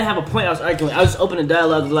answer. I didn't have a point I was arguing. I was just opening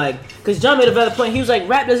dialogue like, because John made a valid point. He was like,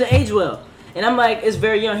 rap doesn't age well. And I'm like, it's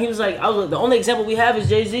very young. He was like, the only example we have is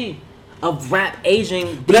Jay-Z of rap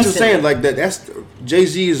aging. But that's what I'm saying. Like that. That's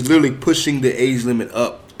Jay-Z is literally pushing the age limit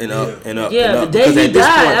up and up and up. Yeah, and up. The day he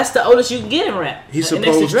died, that's the oldest you can get in rap. He's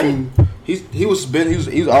supposed to. He was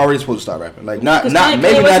already supposed to start rapping. Like not maybe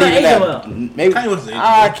not even that. Well. Maybe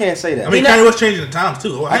I can't say that. I mean, Kanye West changing the times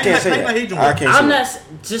too. I can't say that. I'm not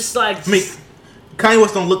just like. I mean, Kanye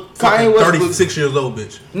West don't look fucking 36 years old,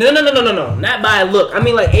 bitch. No. Not by look. I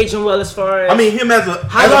mean, like aging well as far as. I mean, him as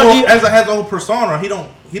a whole persona. He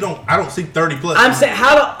don't. I don't see 30 plus. I'm saying,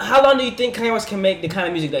 how long do you think Kanye West can make the kind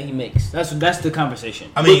of music that he makes? That's the conversation.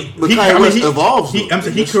 I mean, but Kanye West evolves. He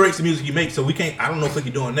corrects the music he makes, so we can't. I don't know what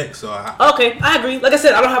he's doing next. So okay, I agree. Like I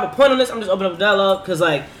said, I don't have a point on this. I'm just opening up dialogue because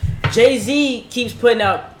like Jay-Z keeps putting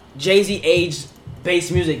out Jay-Z age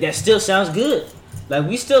based music that still sounds good. Like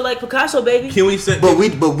we still like Picasso, baby. Can we say? But we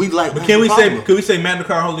like. But can we say? Can we say Magna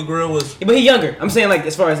Carta Holy Grail was? Yeah, but he's younger. I'm saying like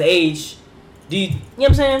as far as age. Do you know what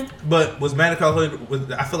I'm saying? But was Magna Carta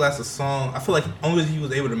I feel that's a song. I feel like the only reason he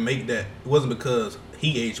was able to make that, it wasn't because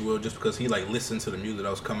he aged well, just because he like listened to the music that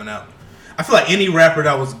was coming out. I feel like any rapper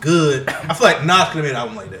that was good, I feel like Nas could have made an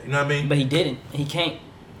album like that. You know what I mean? But he didn't. He can't.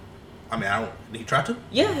 I mean, did he try to?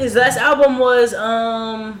 Yeah, his last album was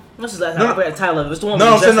what's his last album? I forgot the title of it. It's the one.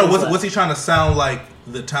 Was he trying to sound like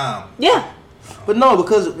the time? Yeah. But no,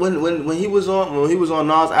 because when he was on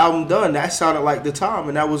Nas' album Done, that sounded like the time,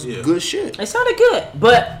 and that was good shit. It sounded good,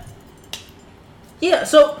 but yeah.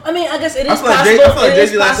 So I mean, I guess it is possible. I feel like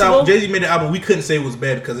Jay-Z last album, Jay-Z made an album we couldn't say was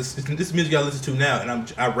bad because this music I listen to now, and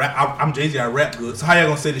I'm Jay-Z. I rap good. So how y'all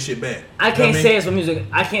gonna say this shit bad? I can't say it's music.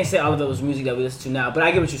 I can't say all of it was music that we listen to now, but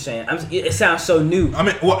I get what you're saying. It sounds so new. I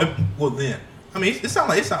mean, well then. I mean, it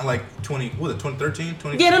sounded like 2013,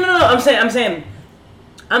 20. Yeah, no.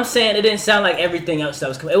 I'm saying it didn't sound like everything else that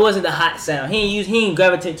was coming. It wasn't the hot sound. He didn't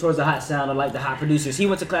gravitate towards the hot sound or like the hot producers. He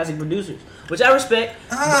went to classic producers, which I respect.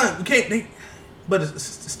 But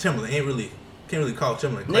it's Timbaland. Can't really call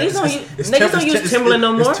Timbaland. Niggas don't use Timbaland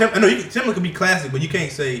no more. Timbaland could be classic, but you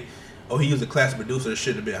can't say, oh, he was a classic producer. It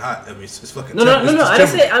shouldn't have been hot. I mean, it's fucking. No. I'm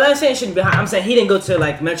not saying it shouldn't be hot. I'm saying he didn't go to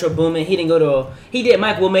like Metro Boomin. He did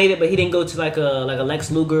Mike Will Made It, but he didn't go to like a Lex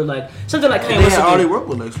Luger, like something like Kanye West. They already worked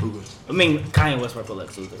with Lex Luger. I mean, Kanye West worked with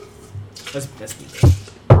Lex Luger. Let's be fair.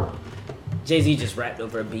 Jay-Z just rapped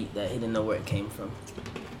over a beat that he didn't know where it came from.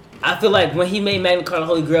 I feel like when he made Magna Carta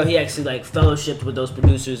Holy Grail, he actually like fellowshipped with those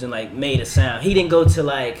producers and like made a sound. He didn't go to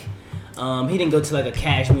like a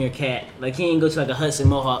Cashmere Cat. Like he didn't go to like a Hudson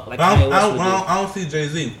Mohawk. Like I don't see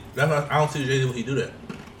Jay-Z. I don't see Jay-Z when he do that.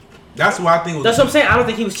 That's why I think. That's what I'm saying. I don't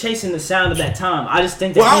think he was chasing the sound of that time. I just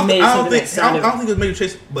think that he made something that sounded. I don't think it was maybe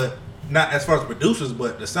chasing, but not as far as producers,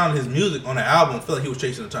 but the sound of his music on the album. I feel like he was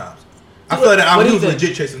chasing the times. I feel like the album was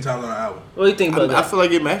legit chasing the times on the album. What do you think about that? I feel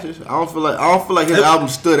like it matches. I don't feel like his album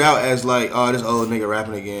stood out as like, oh, this old nigga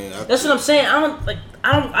rapping again. That's what I'm saying.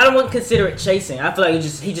 I don't want to consider it chasing. I feel like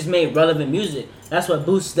he just made relevant music. That's what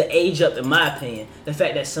boosts the age up, in my opinion. The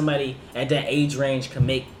fact that somebody at that age range can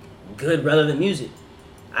make good relevant music.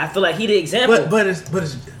 I feel like he the example. But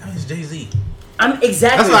it's Jay-Z. I'm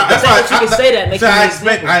exactly. That's why you can say that. I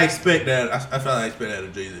expect that. I feel like I expect that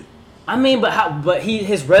of Jay-Z. I mean, but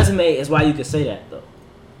his resume is why you could say that though.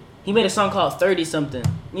 He made a song called 30 something.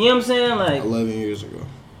 You know what I'm saying? Like 11 years ago.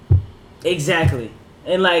 Exactly.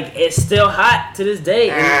 And like it's still hot to this day.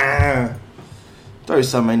 30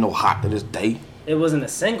 something ain't no hot to this day. It wasn't a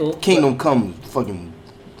single. Kingdom Come fucking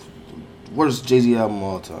worst Jay-Z album of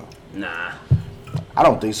all time. Nah. I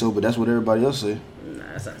don't think so, but that's what everybody else say. Nah,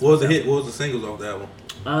 that's not. What was the hit? What was the singles off the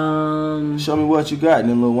album? Show Me What You Got, and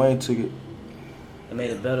then Lil Wayne took it. It made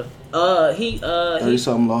it better.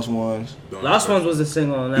 30-something Lost Ones. Lost Ones was the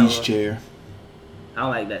single on that Beach one. Chair. I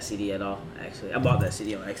don't like that CD at all. Actually, I bought that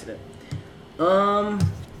CD on accident. But I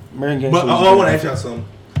want to ask y'all something.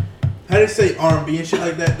 How they say R&B and shit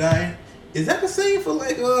like that, Diane? Is that the same for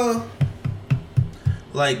like the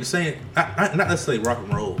same? Not necessarily rock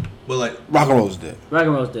and roll, but like rock and roll's dead. Rock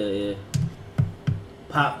and roll's dead. Yeah.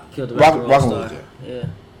 Pop killed the rock and roll star. Dead.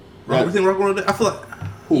 Yeah. Everything rock and roll dead. I feel like.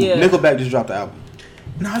 Yeah. Nickelback just dropped the album.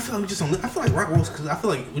 No, I feel like I feel like rock rolls because I feel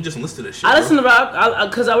like we just listen to this shit. I listen to rock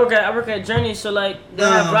because I work at Journey, so like they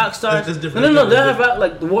have rock stars. No, they have rock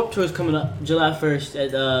like the Warped Tour is coming up July 1st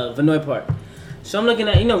at Vinoy Park. So I'm looking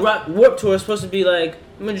at rock Warped Tour is supposed to be like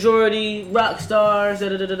majority rock stars,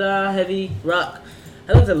 heavy rock.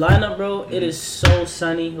 I looked at the lineup, bro. It is so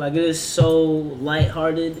sunny, like it is so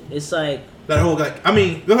lighthearted. It's like that whole guy. I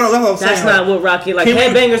mean, that's not what rock is. Like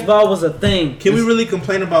Headbangers Ball was a thing. Can we really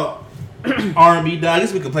complain about R&B died? I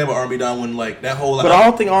guess we complain about R&B died when like that whole. Like, but I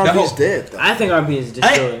don't think R&B is dead. Though. I think R&B is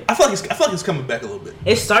destroyed. I feel like it's coming back a little bit.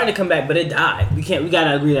 It's starting to come back, but it died. We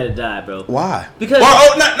gotta agree that it died, bro. Why? Because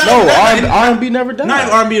R&B never died.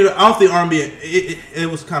 Not R&B. I don't think R&B. It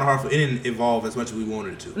was kind of hard for it didn't evolve as much as we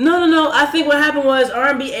wanted it to. No. I think what happened was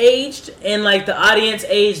R&B aged, and like the audience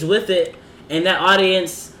aged with it, and that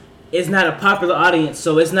audience is not a popular audience,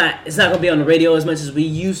 so it's not gonna be on the radio as much as we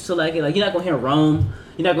used to like it. Like you're not gonna hear Rome.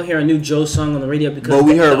 You're not gonna hear a new Joe song on the radio because. But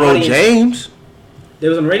we heard Ro James. They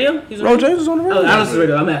was on the radio. Ro James was on the radio. I was on the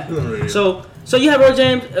radio. I'm at. So you have Ro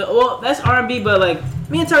James. Well, that's R&B, but like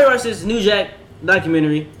me and Terry watched this New Jack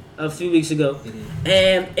documentary a few weeks ago,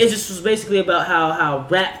 and it just was basically about how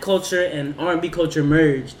rap culture and R&B culture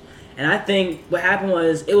merged. And I think what happened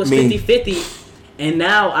was it was 50-50, and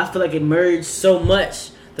now I feel like it merged so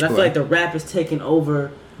much that I feel like the rap is taking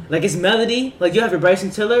over. Like it's melody, like you have your Bryson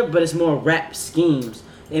Tiller, but it's more rap schemes,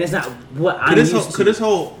 and it's not what I'm used to. Could this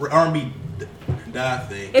whole R&B die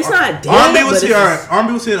thing? It's not dead. R&B was here.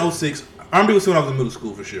 R&B was here in 06. R&B was here when I was in middle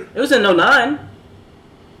school for sure. It was in 09.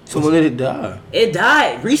 So when did it die? It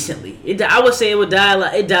died recently. I would say it would die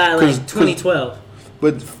like 2012.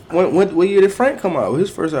 But what year did Frank come out with his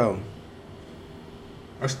first album?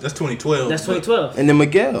 That's 2012. That's 2012. And then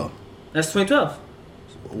Miguel. That's 2012.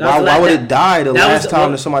 Why would it die the last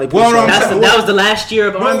time that somebody put that was the last year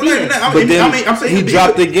of R&B. But then he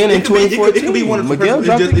dropped again in 2014. It could be one of Miguel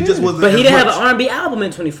dropped again. But he didn't have an R&B album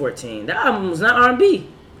in 2014. That album was not R&B.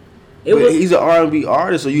 He's an R&B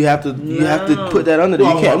artist, so you have to put that under there.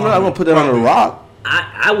 You can't. I'm not gonna put that under rock.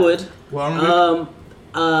 I would.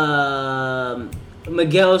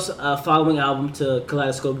 Miguel's following album to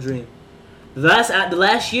Kaleidoscope Dream. The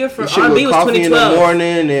last year for R&B was 2012. In the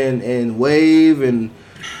Morning and Wave and.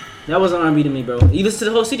 That wasn't R&B to me, bro. You listened to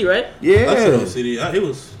the whole CD, right? Yeah. I listened to the whole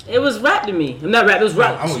CD. It was rap to me. Not rap. It was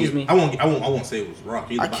rock. Excuse me. I won't say it was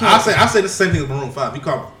rock either. I say the same thing as Maroon 5. You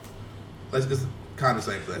call it. It's kind of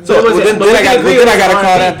the same thing. So then I gotta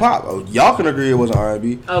call that pop. Oh, y'all can agree it wasn't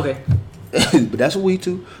R&B. Okay. But that's what we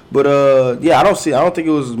too. But yeah, I don't think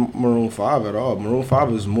it was Maroon 5 at all. Maroon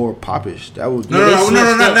 5 is more popish. That would no,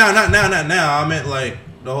 not now. I meant like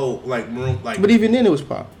the whole like Maroon like. But even then, it was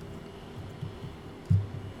pop.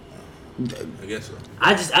 I guess so.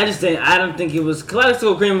 I don't think it was.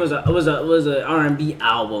 Kaleidoscope Dream was a R&B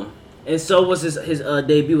album, and so was his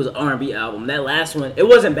debut was an R&B album. That last one, it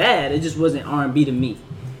wasn't bad. It just wasn't R&B to me.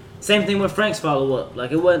 Same thing with Frank's follow up.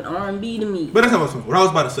 Like it wasn't R&B to me. But that's what I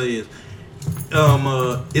was about to say is.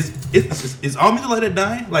 Is all music like that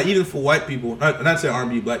dying? Like even for white people, not say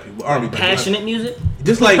R&B black people, but R&B black passionate people. Music.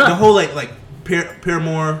 Just like the whole like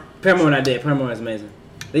Paramore. Paramore not dead. Paramore is amazing.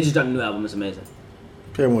 They just dropped a new album. It's amazing.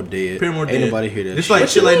 Paramore dead. Ain't nobody hear that. It's like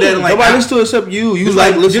shit like that. Like nobody listen to except you. You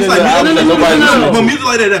like listening to albums. But music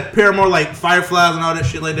like that Paramore like Fireflies and all that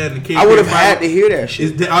shit like that. And I would have had to hear that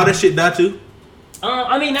shit. Is all that shit die too?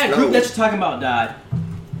 I mean that group that you're talking about died.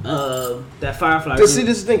 That Firefly. Cause see,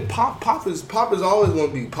 this thing, pop is always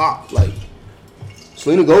gonna be pop. Like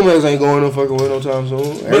Selena Gomez ain't going no fucking way no time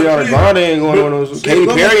soon. Ariana Grande ain't going nowhere no time soon. Katy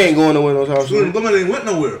Perry ain't going nowhere no time soon. Selena Gomez ain't went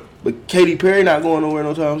nowhere. But Katy Perry not going nowhere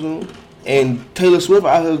no time soon. And Taylor Swift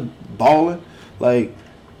out here balling. Like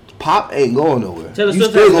pop ain't going nowhere. Taylor Swift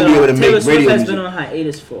still gonna be able to make radio music. Taylor Swift has been on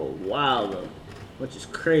hiatus for a while though, which is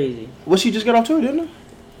crazy. Well, she just got off tour, didn't her?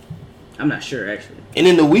 I'm not sure actually. And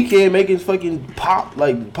then The Weeknd making fucking pop,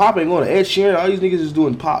 like pop ain't going to Ed Sheeran. All these niggas is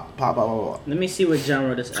doing pop. Let me see what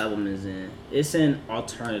genre this album is in. It's in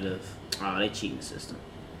alternative. Oh, they cheating the system.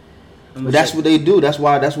 But that's what they do. That's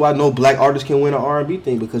why no black artist can win an R&B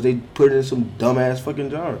thing, because they put it in some dumbass fucking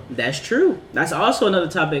genre. That's true. That's also another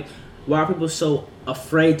topic. Why are people so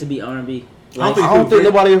afraid to be R&B? Like, I don't think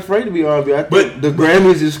nobody afraid to be R&B. I think the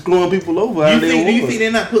Grammys is screwing people over. Do you think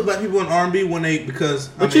they're not put black people in R&B when they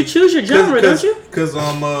But you choose your genre, don't you? Because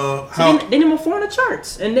how they number 4 on the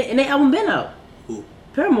charts, and they album been out. Who?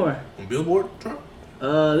 Paramore. On Billboard chart.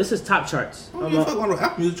 This is top charts. Oh, you fuck on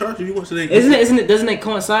Apple Music charts if you want to. Isn't it? Doesn't it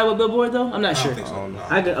coincide with Billboard though? I'm not sure. I don't think so.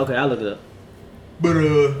 No. Okay, I'll look it up. But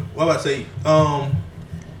what about I say?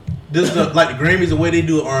 This the Grammys, the way they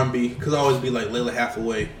do R&B, because I always be like Layla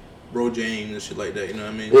Hathaway, Bro James, and shit like that. You know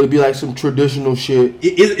what I mean? It would be like some traditional shit.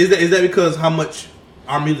 Is that because how much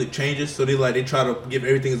our music changes? So they try to give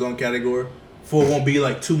everything its own category, for it won't be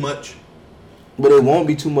like too much. But it won't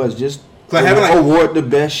be too much. Just having award the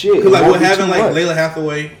best shit. Because we're having Layla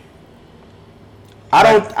Hathaway.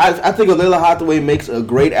 I think if Layla Hathaway makes a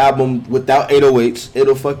great album without 808s,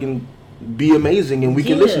 it'll fucking be amazing, and we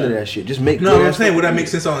can listen to that shit. Just make. No, I'm saying would that make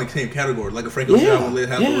sense on the same category, like a Frank Ocean album with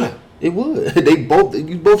Layla Hathaway? Yeah, it would.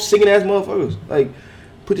 You both singing ass motherfuckers. Like,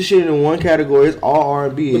 put the shit in one category. It's all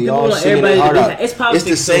R&B. Y'all singing it hard out. It's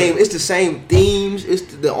the same. It's the same themes. It's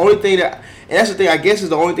the only thing that, and that's the thing. I guess is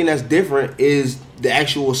the only thing that's different is the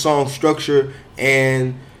actual song structure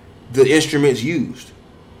and the instruments used.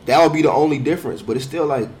 That would be the only difference. But it's still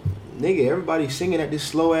like, nigga, everybody's singing at this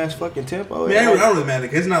slow ass fucking tempo. Man, I don't really matter.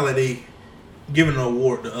 It's not like they giving an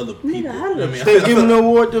award to other people. They're giving an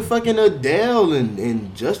award to fucking Adele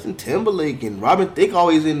and Justin Timberlake and Robin Thicke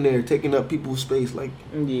always in there taking up people's space. Like,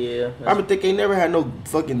 yeah, Robin Thicke ain't never had no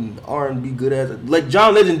fucking R&B good ass. Like,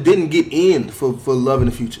 John Legend didn't get in for Love in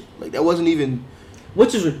the Future. Like, that wasn't even.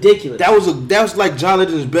 Which is ridiculous. That was like John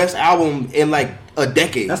Legend's best album in like a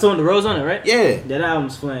decade. That's the one with the Rose on it, right? Yeah. That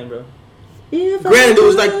album's flame, bro. Granted, it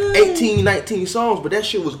was like 18, 19 songs, but that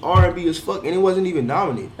shit was R&B as fuck, and it wasn't even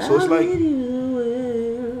nominated. So it's like,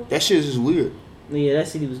 that shit is just weird. Yeah, that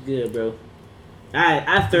CD was good, bro.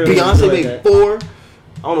 I thoroughly Beyonce made 4. I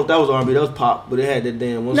don't know if that was R&B, that was pop, but it had that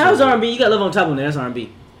damn one. No, that was R&B. You got Love on Top on there. That's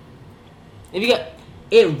R&B. If you got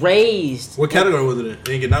it raised. What category was it in?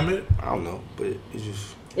 Did it get nominated? I don't know, but it's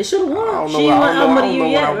just. It should have won. She ain't won album of the year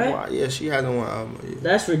yet, right? Yeah, she hasn't won album of the year.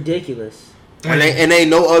 That's ridiculous. And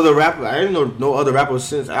ain't no other rapper. I didn't know no other rapper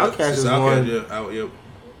since Outkast has won. Yep.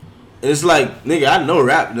 And it's like, nigga, I know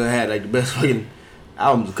rap done had like the best fucking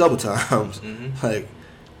albums a couple times. Mm-hmm. Like,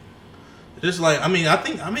 just like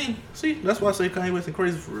see, that's why I say Kanye West is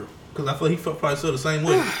crazy for real. Because I feel he probably feel the same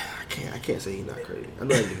way. I can't say he's not crazy. I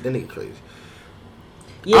know that nigga crazy.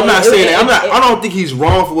 Yeah, I'm not saying that. I don't think he's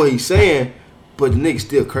wrong for what he's saying, but the nigga's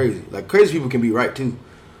still crazy. Like, crazy people can be right too.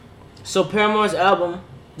 So Paramore's album.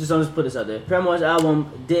 I'll just put this out there. Paramore's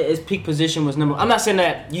album its peak position was number. I'm not saying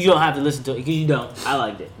that you don't have to listen to it because you don't. I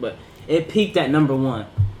liked it, but it peaked at number 1.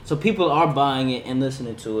 So people are buying it and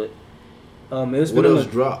listening to it. It was. What else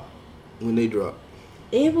dropped when they dropped?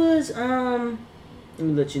 It was. Let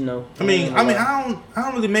me let you know. I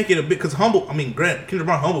don't really make it a bit because Humble. Grant Kendrick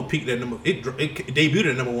Lamar Humble peaked at number. It debuted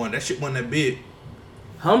at number 1. That shit wasn't that big.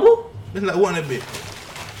 Humble? It's not wasn't that big.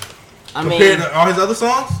 Compared to all his other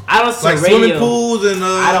songs, I don't see like radio. Swimming Pools and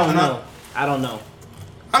I don't know. I don't know.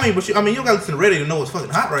 But you don't gotta listen to radio to know what's fucking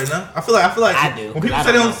hot right now. I feel like I do. When people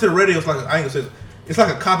say they don't listen to the radio, it's like I ain't gonna say it's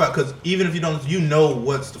like a cop out because even if you don't, you know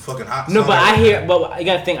what's the fucking hot. No, but I hear. But you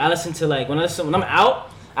gotta think. I listen to when I'm out.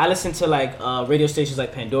 I listen to radio stations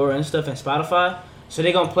like Pandora and stuff and Spotify. So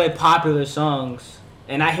they gonna play popular songs,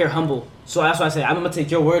 and I hear Humble. So that's why I say I'm gonna take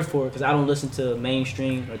your word for it because I don't listen to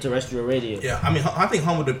mainstream or terrestrial radio. Yeah, I think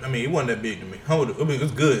Humble. It wasn't that big to me. Humble. It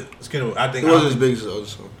was good. It's kind of. I think it wasn't as big as the other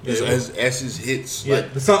song. As his hits. Yeah,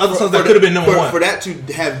 the other songs that could have been number 1. For that to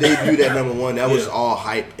have debuted at number 1, that was all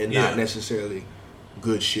hype and not necessarily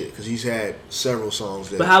good shit. Because he's had several songs.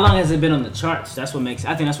 But how long has it been on the charts? I think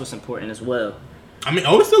that's what's important as well.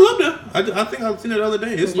 It's still up there. I think I seen it the other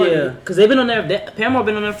day. It's because they've been on there. Paramore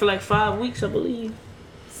been on there for like 5 weeks, I believe.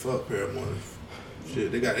 Fuck Paramore.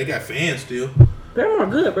 Shit, they got fans still. Paramore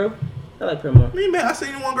good, bro. I like Paramore. Man, I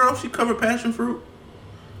seen one girl. She covered Passion Fruit.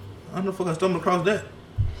 I don't know if I stumbled across that.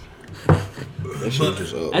 That's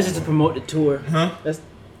just to promote the tour. Huh? That's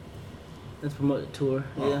promote the tour.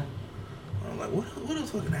 Oh. Yeah. I'm like, what else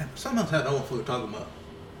fucking happened? Something else happened I won't fucking talking about.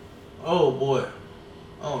 Oh boy.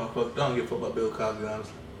 I don't give a fuck about Bill Cosby,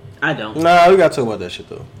 honestly. I don't. Nah, we gotta talk about that shit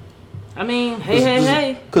though.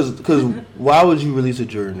 Hey. Cause why would you release a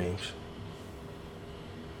jury names?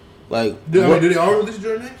 Like, did they all release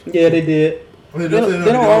jury names? Yeah, they did. They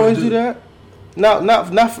don't always do that.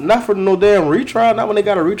 Not for no damn retrial. Not when they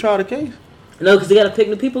gotta retry the case. No, because they gotta pick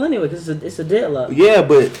new people anyway. Because it's a deadlock. Yeah,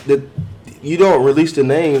 but you don't release the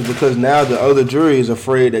names because now the other jury is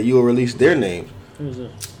afraid that you will release their names. Who's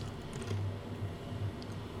that?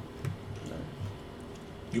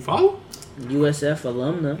 You follow? USF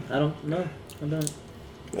alumna. I don't know. I don't.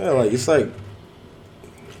 Yeah, like it's like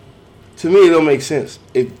to me, it don't make sense.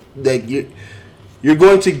 If that you're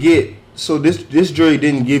going to get so this jury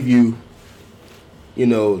didn't give you. You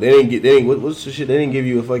know, what's the shit? They didn't give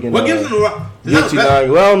you a fucking. What gives them the guilty nine?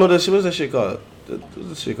 Well, I don't know that shit. What's that shit called? What's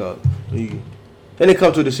that shit called? They didn't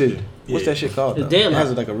come to a decision. What's that shit called? It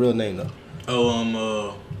has like a real name though.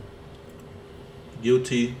 Oh,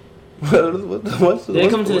 guilty. What's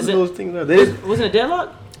those things? Wasn't it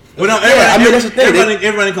deadlock? Well, no, that's the thing.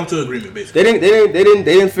 Everybody come to an agreement, basically. They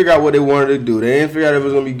didn't figure out what they wanted to do. They didn't figure out if it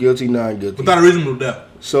was gonna be guilty, non guilty. Without a reasonable doubt.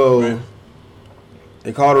 So. Right.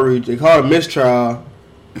 They called a mistrial,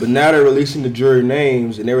 but now they're releasing the jury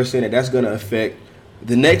names, and they were saying that that's going to affect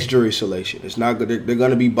the next jury selection. It's not good. They're going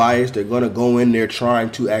to be biased. They're going to go in there trying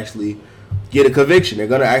to actually get a conviction. They're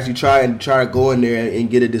going to actually try to go in there and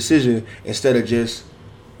get a decision instead of just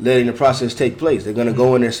letting the process take place. They're going to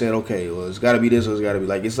go in there saying, okay, well, it's got to be this or it's got to be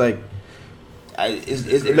like it's like.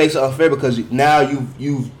 It makes it unfair because now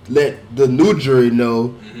you've let the new jury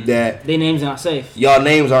know that their names aren't safe. Y'all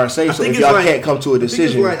names aren't safe, so if y'all can't come to a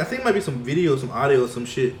decision, I think it might be some video, some audio, some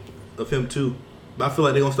shit of him too. But I feel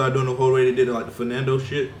like they're gonna start doing the whole way they did it, like the Fernando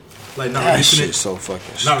shit, like not releasing it. So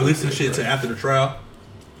fucking not releasing shit to after the trial.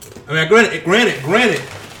 I mean, granted,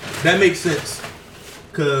 that makes sense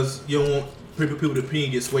because you don't want people's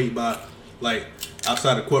opinion get swayed by like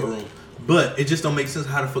outside the courtroom. But it just don't make sense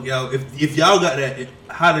how the fuck y'all if y'all got that,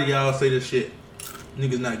 how do y'all say this shit?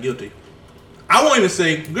 Niggas not guilty. I won't even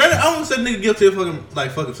say nigga guilty of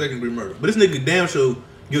fucking second degree murder. But this nigga damn sure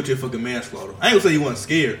guilty of fucking manslaughter. I ain't gonna say he wasn't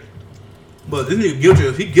scared. But this nigga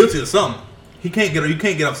guilty of something. You can't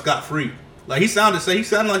get off scot free. Like he sounded like he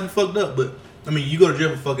fucked up, but I mean you go to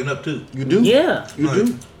jail for fucking up too. You do? Yeah. You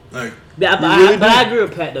do. Like I agree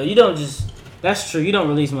with Pat though. You don't just that's true. You don't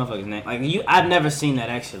release motherfuckers' name. Like I've never seen that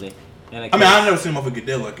actually. I've never seen a motherfucker get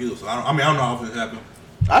dead like you, so I don't know how often it happens.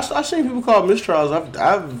 I've seen people call mistrials.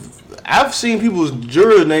 I've seen people's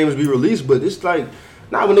juror names be released, but it's like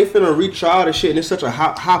not when they finna retrial the shit and it's such a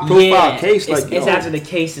high profile case. Like it's after the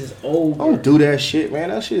case is over. Don't do that shit, man.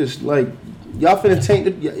 That shit is like y'all finna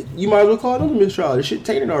taint. You might as well call another mistrial. This shit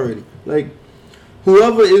tainted already. Like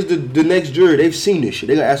whoever is the next juror, they've seen this shit.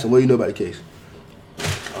 They gonna ask them, what do you know about the case?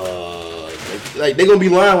 Like they gonna be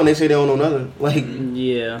lying when they say they don't know nothing. Like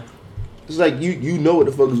yeah. It's like you know what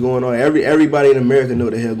the fuck is going on. Everybody in America know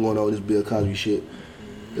what the hell going on with this Bill Cosby shit.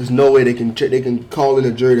 There's no way they can call in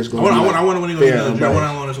a jury that's going to be I wonder when they're going to get another jury. I wonder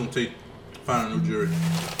how long it's going to take to find a new jury.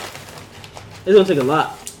 It's going to take a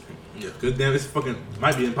lot. Yeah, because damn, it's fucking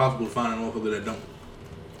might be impossible to find a motherfucker that don't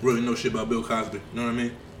really know shit about Bill Cosby. You know what I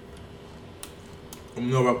mean? Don't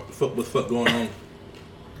know about what's fuck going on.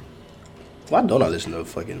 Why don't I listen to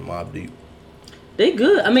fucking Mobb Deep? They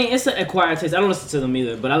good. I mean, it's an acquired taste. I don't listen to them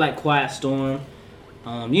either, but I like Quiet Storm.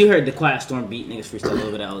 You heard the Quiet Storm beat, niggas freestyle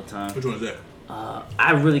over that all the time. Which one is that?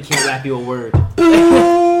 I really can't rap you a word.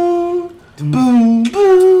 Boom, boom, boom,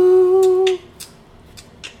 boom,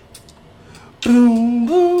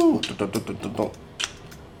 boom.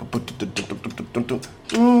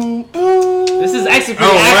 This is actually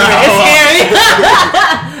pretty accurate. Wow. It's scary.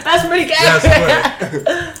 That's pretty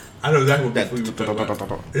accurate. I know exactly what that was talking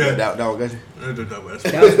about. Yeah, that one got you. That was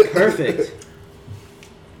perfect.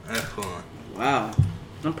 That's fun. Wow,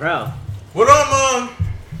 I'm proud. What up, man?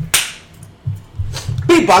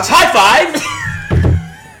 Beatbox high five.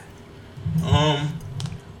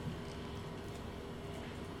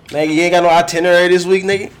 Nigga, you ain't got no itinerary this week,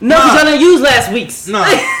 nigga? No, because I didn't use last week's. No,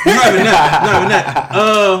 not even that.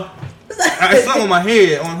 I had something on my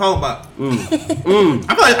head on talk about. I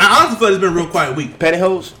honestly feel like it's been a real quiet week.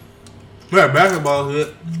 Pantyhose? Yeah, basketball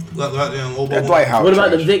hit. That Dwight Howard. What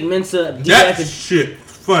about the Vic Mensa? That shit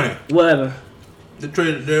funny. Whatever. They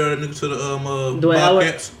traded their niggas to the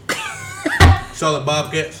Bobcats. Charlotte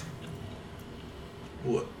Bobcats.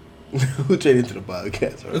 What? Who traded to the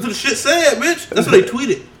Bobcats? That's what the shit said, bitch. That's what they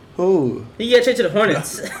tweeted. Who? He got traded to the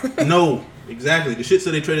Hornets. No, exactly. The shit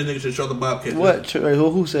said they traded niggas to the Charlotte Bobcats. What?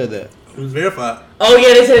 Who said that? It was verified. Oh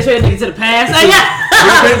yeah, they said they traded niggas to the past. It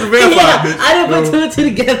was verified, bitch. I didn't put two and two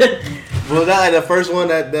together. Was that like the first one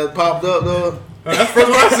that popped up though? That's the first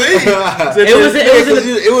one I seen. It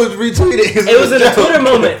was retweeted. It was in the Twitter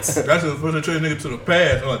moments. That's the first trade nigga to the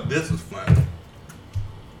past. Oh, this is fun.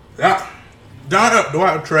 Yeah.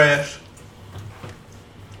 Dwight trash.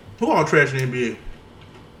 Who all trash in the NBA?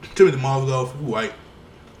 Timothy Mozgov, white.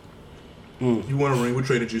 You won a ring. We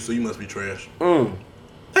traded you, so you must be trash.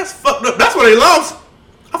 That's fucked up. That's why they lost.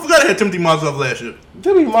 I I forgot I had Timothy Mozgov last year.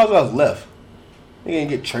 Timothy Mozgov left. He didn't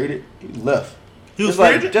get traded. He left. He was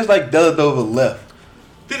just like Dellavedova left.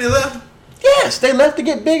 Didn't he left? Yes, they left to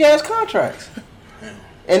get big ass contracts.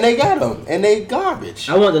 And they got them, and they garbage.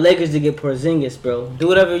 I want the Lakers to get Porzingis, bro. Do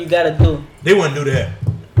whatever you gotta do. They wouldn't do that.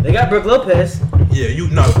 They got Brook Lopez. Yeah, you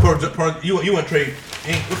wouldn't trade.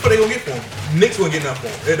 What they gonna get for him? Knicks wouldn't get enough for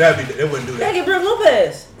him. They wouldn't do that. They get Brook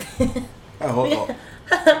Lopez. I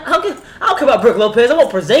don't care about Brook Lopez. I want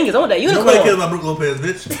Porzingis. I want that unicorn. Nobody cares about Brook Lopez,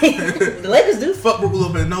 bitch. The Lakers do. Fuck Brook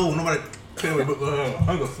Lopez. No, nobody cares about Brook Lopez.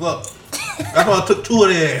 I'm gonna fuck. That's why I took 2 of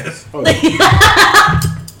their ass.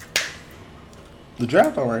 The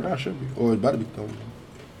draft on right now should be, or it's about to be coming.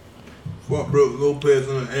 Fuck Brook Lopez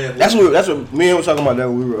on the ass. That's what me and him was talking about that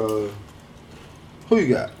when we were. Who you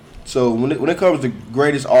got? So when it comes to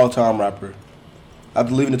greatest all time rapper,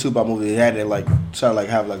 after leaving the Tupac movie, they had that like try to like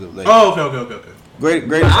have like a. Oh, okay.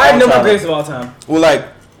 Greatest. I know my greatest of all time. Well, like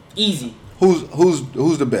easy. Who's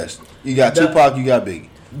the best? You got Tupac. You got Biggie.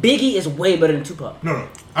 Biggie is way better than Tupac. No.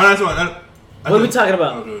 What are we talking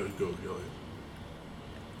about? Go.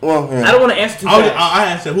 Well, yeah. I don't want to answer too fast. I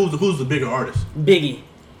asked who's the bigger artist? Biggie.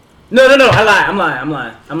 No. I'm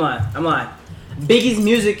lying. Biggie's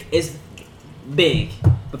music is big,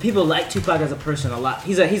 but people like Tupac as a person a lot.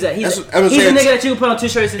 He's a nigga that you can put on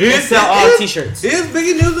t-shirts and sell all t-shirts. Is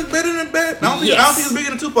Biggie music better than Bad? I don't think it's bigger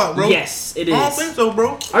than Tupac, bro. Yes, it is. I don't think so,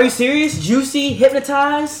 bro. Are you serious? Juicy,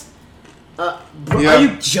 Hypnotize. Bro, are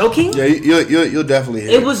you joking? Yeah, you'll definitely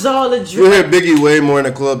hear it. Was all a dream. You'll hear Biggie way more in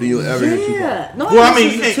the club than you'll ever hear Tupac. Yeah. No, well, I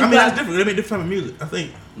mean, that's different. They make different type of music, I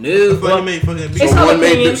think.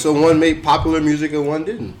 So one made popular music and one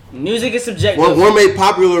didn't. Music is subjective. One made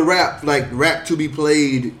popular rap, like rap to be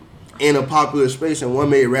played in a popular space, and one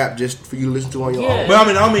made rap just for you to listen to on your own. But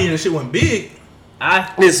I mean the shit wasn't big.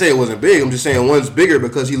 I didn't say it wasn't big. I'm just saying one's bigger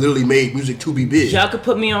because he literally made music to be big. Y'all could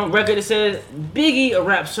put me on record that says Biggie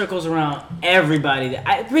rap circles around everybody.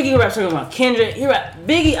 Biggie rap circles around Kendrick.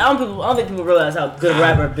 Biggie. I don't think people realize how good a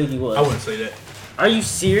rapper Biggie was. I wouldn't say that. Are you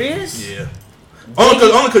serious? Yeah.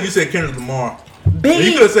 Only because you said Kendrick Lamar. Biggie.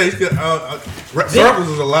 You could have said circles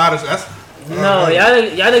is a lot of. That's. No, y'all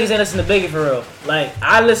niggas ain't listen to Biggie for real. Like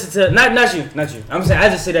I listen to not you. I'm saying I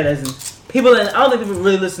just say that as in people. I don't think people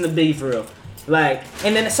really listen to Biggie for real. Like,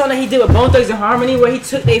 and then the song that he did with Bone Thugs and Harmony, where he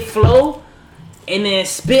took their flow and then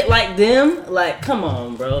spit like them. Like, come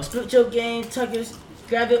on, bro, spit your game, tuck your,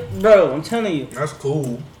 grab it, bro. I'm telling you, that's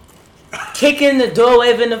cool. Kicking the door,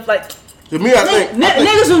 waving the like. To me, I think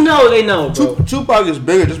niggas who know, they know, bro. Tupac is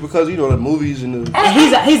bigger just because the movies and the. And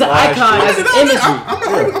he's an icon as an imagery. I'm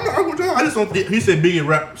not arguing with y'all. I just don't think he said Biggie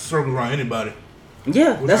rap circles around anybody.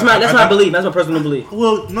 Yeah, that's my belief. That's my personal belief.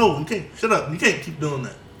 Well, no, you can't. Shut up. You can't keep doing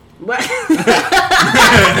that. What?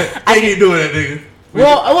 I keep doing that, nigga.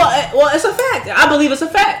 Well, it's a fact. I believe it's a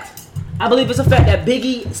fact. that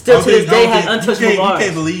Biggie still to this day has untouchable bars. You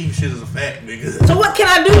can't believe shit is a fact, nigga. So what can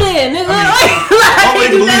I do then, nigga? I mean,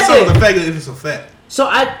 only believe something is a fact if it's a fact. So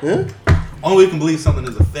only can believe something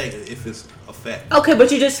is a fact if it's a fact. Okay,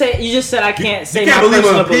 but you just said I can't say my personal belief.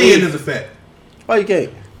 You can't believe an opinion is a fact. Why you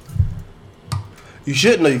can't? You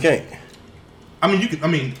shouldn't, or you can't.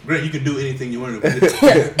 Grant, you can do anything you want to do.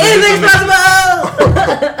 Anything's possible!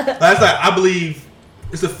 That's like, I believe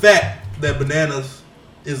it's a fact that bananas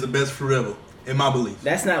is the best fruit ever, in my belief.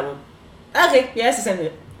 That's not what... Okay, yeah, that's the same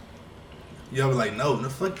thing. Y'all be like, no, you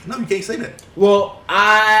can't say that. Well,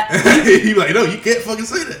 you be like, no, you can't fucking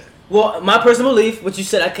say that. Well, my personal belief, which you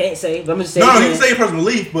said I can't say, but I'm just saying... No, you can say your personal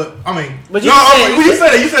belief, but, I mean... But you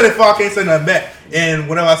said it, I can't say nothing back. And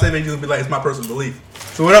whatever I say makes you be like, it's my personal belief.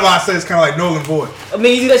 So whatever I say is kind of like null and void. I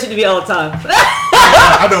mean, you do that shit to me all the time.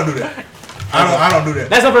 I don't do that. I don't do that.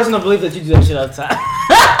 That's my personal belief that you do that shit all the time.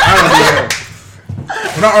 I don't do that.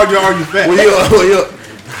 When I argue fact.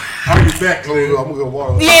 Argue fact. I'm gonna go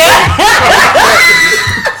water. Yeah.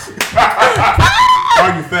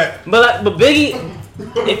 Argue fact. But Biggie,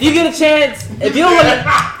 if you get a chance, if you don't want to...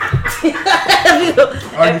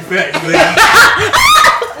 Argue fact, man.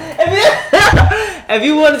 If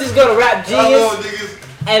you want to just go to Rap Genius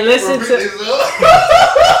and listen to...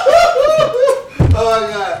 Oh my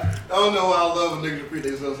god. I don't know why I love a nigga to repeat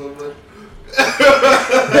themselves so much.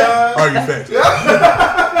 Argue facts.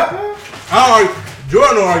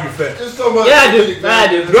 Jordan don't argue facts. There's so much. Yeah, I do.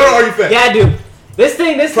 Jordan don't argue facts. Yeah, I do. This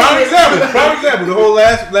thing. Prime example. The whole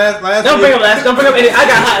last. Don't bring up last. Don't bring up any. I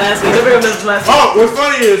got hot last week. Don't bring up this last week. Oh, what's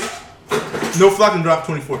funny is No Flocking dropped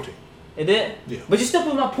 2014. It did? Yeah. But you still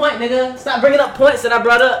put my point, nigga. Stop bringing up points that I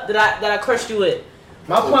brought up that I crushed you with.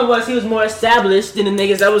 My point was he was more established than the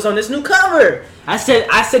niggas that was on this new cover. I said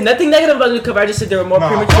nothing negative about the new cover. I just said they were more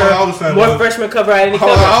premature, more freshman cover out of any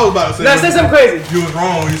cover. I was about to say. No, I said something crazy. You was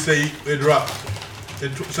wrong when you say it dropped.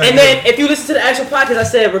 And then if you listen to the actual podcast, I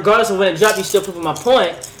said regardless of when it dropped, you still proving my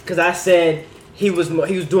point because I said he was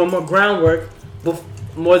doing more groundwork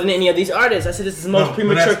more than any of these artists. I said this is the most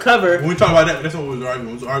premature cover. When we talk about that, that's what we was arguing.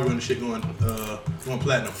 We was arguing the shit going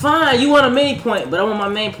platinum. Fine, you want a mini point, but I want my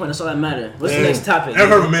main point. That's all that matters. What's the next topic? I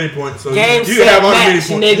never heard of a mini point, so Game, you set, have all match,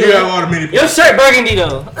 the mini points. Nigga. You have all the mini points. Your shirt burgundy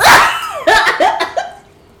though. I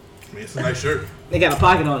mean, it's a nice shirt. They got a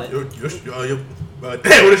pocket on it. Damn, what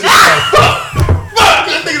is this? Fuck! I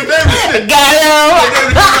can't think of the damn shit. Got him.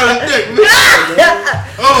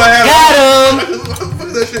 Oh, I have. Got him. What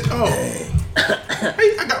is that shit called? Hey,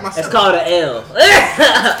 I got myself. It's called an L.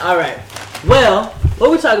 All right. Well, what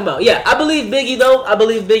are we talking about? Yeah, I believe Biggie though. I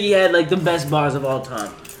believe Biggie had like the best bars of all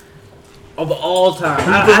time. Of all time.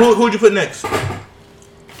 Who'd you put next? You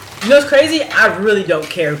know what's crazy? I really don't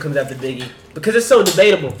care who comes after Biggie because it's so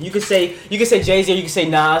debatable. You could say Jay-Z or you could say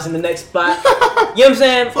Nas in the next spot. You know what I'm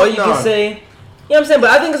saying? Or you can say, you know what I'm saying? But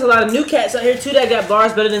I think there's a lot of new cats out here too that got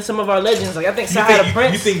bars better than some of our legends. Like I think Sahara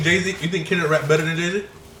Prince. You think Jay-Z? You think Kendrick rap better than Jay-Z?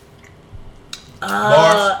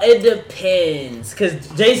 It depends, cause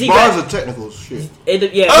Jay-Z bars are technical shit.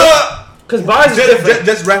 Cause bars is different.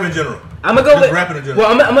 Just rap in general. I'm gonna go with rapping in general.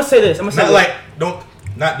 Well, I'm gonna say this.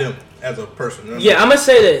 Not them as a person. You know I'm gonna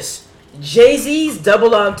say this. Jay-Z's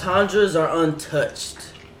double entendres are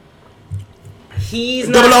untouched. He's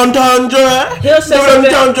double entendre. He'll say double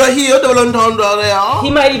entendre here, double entendre there. He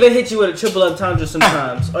might even hit you with a triple entendre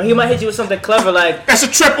sometimes, or he might hit you with something clever like that's a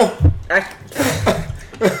triple.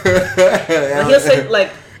 He'll say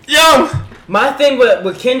like, yo. My thing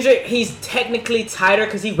with Kendrick, he's technically tighter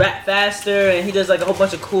because he rap faster and he does like a whole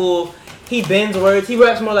bunch of cool. He bends words. He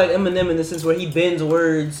raps more like Eminem in the sense where he bends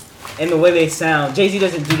words and the way they sound. Jay-Z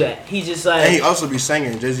doesn't do that. He just like. And he also be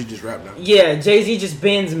singing. Jay-Z just rap now. Yeah, Jay-Z just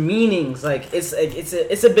bends meanings. Like it's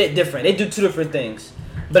a bit different. They do two different things.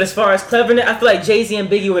 But as far as cleverness, I feel like Jay-Z and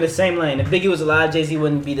Biggie were the same lane. If Biggie was alive, Jay-Z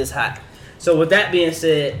wouldn't be this hot. So with that being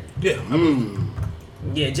said, yeah,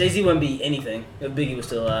 Jay-Z wouldn't be anything if Biggie was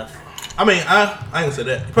still alive. I mean, I ain't gonna say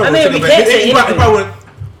that. I mean, we can't say anything.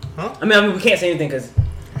 I mean, we can't say anything because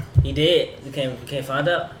he did. We can't find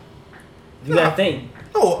out. You gotta think.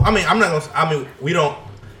 No, I mean, I'm not gonna. I mean, we don't.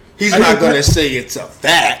 He's not gonna say it's a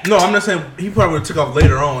fact. No, I'm not saying he probably would have took off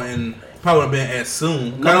later on and probably would have been as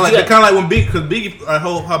soon. Kind of like when Biggie,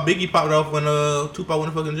 how Biggie popped off when Tupac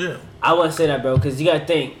went to fucking jail. I wouldn't say that, bro, because you gotta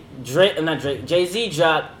think. Jay-Z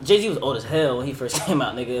dropped. Jay-Z was old as hell when he first came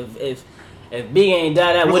out, nigga. If Biggie ain't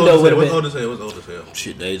died, that window would have been. What's old as hell?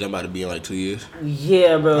 Shit, I'm about to be in like 2 years.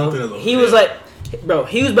 Yeah, bro. He was like, bro.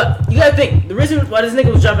 He was about. You gotta think. The reason why this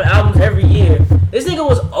nigga was dropping albums every year. This nigga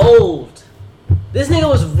was old. This nigga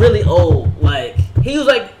was really old. Like he was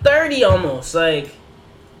like 30 almost. Like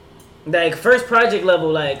first project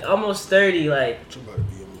level. Like almost 30. Like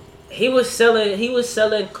he was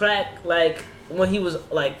selling crack. Like when he was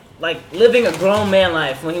like living a grown man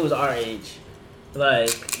life when he was our age.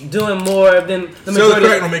 Like doing more than the majority. Selling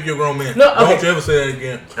crack don't make you a grown man. No, okay. Don't you ever say that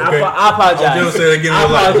again. Okay? I apologize. Don't you ever say that again. I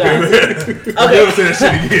apologize. Okay. Don't you ever say that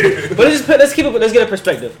shit again. But let's get a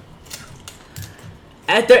perspective.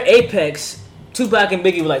 At their apex, Tupac and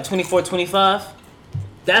Biggie were like 24, 25.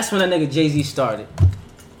 That's when that nigga Jay-Z started.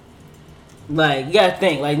 Like you gotta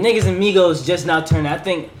think, like niggas and Migos just now turned. I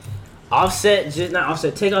think Offset,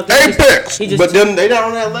 take off Apex, but them they not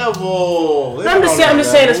on that level. I'm just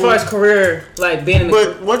saying as far as career, like being in the.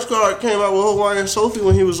 But Whatchguard came out with Hawaiian Sophie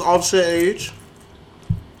when he was Offset age.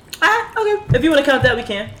 Okay. If you want to count that, we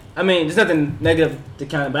can. I mean, there's nothing negative to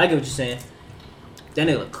count, but I get what you're saying. That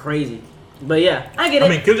nigga look crazy, but yeah, I get it. I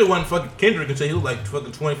mean, Kendrick wasn't fucking Kendrick until he was like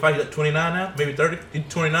fucking 25. He's like 29 now, maybe 30. He's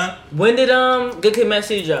 29. When did Good Kid, Mad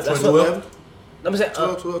City drop? That's 12. I'm saying.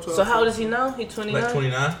 12. So how old is he now? He's 29. Like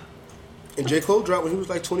 29. And J. Cole dropped when he was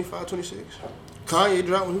like 25, 26. Kanye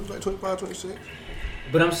dropped when he was like 25, 26.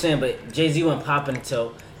 But I'm saying, Jay-Z wasn't popping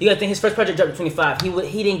until... You gotta think his first project dropped at 25.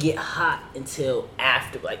 He didn't get hot until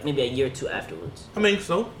after, like maybe a year or two afterwards. I mean,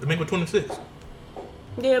 so they make him 26.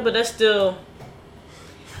 Yeah, but that's still...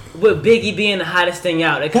 With Biggie being the hottest thing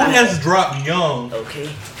out. Who has dropped young? Okay.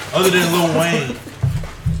 Other than Lil Wayne.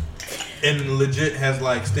 And legit has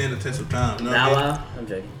like stand the test of time. You know Bow Wow. I'm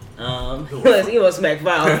joking. He was smack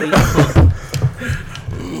foul.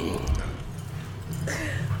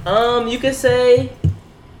 You could say.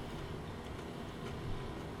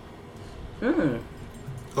 A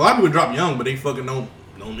lot of people drop young, but they fucking don't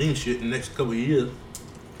mean shit in the next couple of years.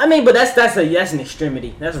 I mean, but that's an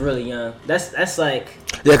extremity. That's really young. That's like.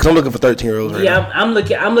 Yeah, because I'm looking for 13-year-olds right now. I'm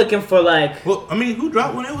looking for like. Well, I mean, who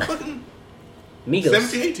dropped when they was fucking Migos.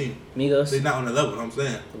 17, 18? Migos. They're not on the level. I'm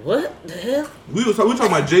saying. What the hell? We talking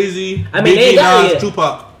about Jay-Z. I mean, they got Nas,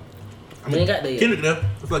 Tupac. I mean, they ain't got that yet. Kendrick there.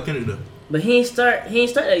 It's like Kendrick there. But he ain't start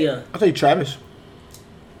that young. I think Travis.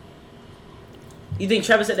 You think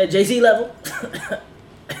Travis at that Jay-Z level?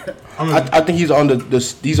 I think he's on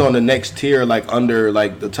he's on the next tier, like under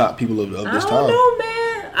like the top people of this time. I don't know,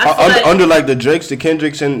 man. Under like the Drakes, the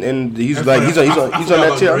Kendricks, and he's that's like funny. he's on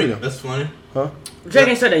that tier. Drake. That's funny. Huh? Drake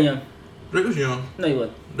ain't started that young. Drake was young. No, he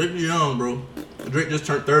wasn't. Drake was young, bro. Drake just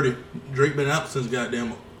turned 30. Drake been out since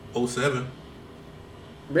goddamn 07.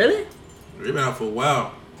 Really? Drake been out for a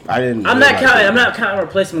while. I'm not counting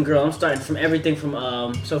Replacement Girl. I'm starting from everything from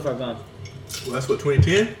So Far Gone. Well, that's what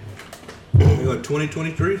 2010. Like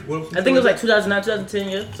 2023. I think it was like 2009, 2010,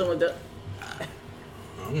 yeah, something like that.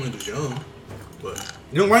 I don't think it's young, but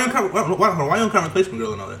you know why you don't count Replacement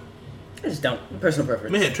Girl and all that? I just don't. Personal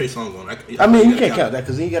preference. Man had Trey Songz on. I mean, you can't count that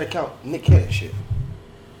because then you got to count Nick Cannon shit.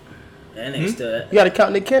 And nigga still that. You got to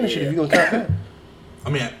count Nick Cannon shit if you gonna count that. I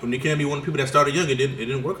mean, Nick Cannon be one of the people that started young. It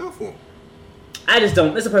didn't work out for him. I just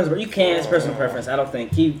don't. It's a personal. You can. It's personal preference. I don't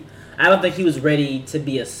think he was ready to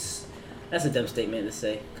be a. That's a dumb statement to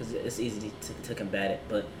say because it's easy to combat it,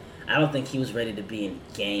 but I don't think he was ready to be in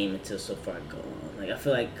game until So Far Gone. Like I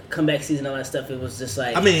feel like comeback season, all that stuff. It was just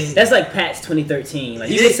like that's like Pat's 2013. Like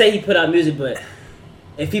you can say he put out music, but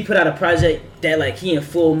if he put out a project that like he in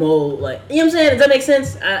full mode, like you know what I'm saying? Does that make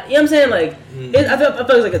sense? You know what I'm saying? Like I feel it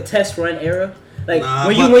was like a test run era. Like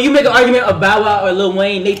when you make an argument about Bow Wow or Lil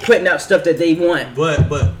Wayne, they putting out stuff that they want. But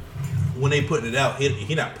when they putting it out,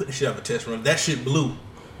 he not putting shit out of a test run. That shit blew.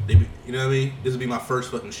 You know what I mean? This would be my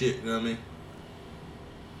first fucking shit. You know what I mean?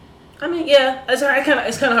 I mean, yeah. It's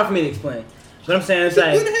kind of hard for me to explain. But I'm saying it's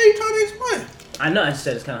like. What the hell you trying to explain? I know. I just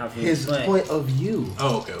said it's kind of hard for me to explain. His point of view.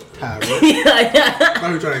 Oh, okay. yeah. I thought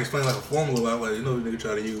you were trying to explain like a formula. Like you know, the nigga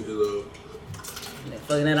try to use his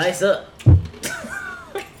fucking that ice up.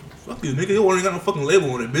 Fuck you, nigga. You already got no fucking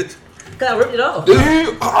label on it, bitch. Cause I ripped it off.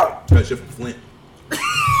 That shit from Flint.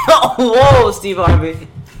 Whoa, Steve Harvey.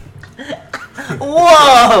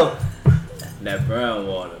 Whoa! That brown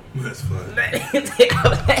water. That's funny.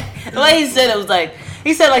 The way he said it was like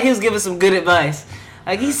he was giving some good advice.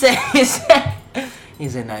 Like he said,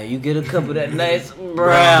 now you get a cup of that nice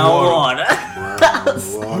brown water.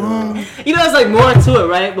 You know, it's like more to it,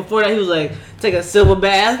 right? Before that, he was like, take a silver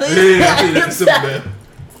bath. Yeah, I see that silver bath.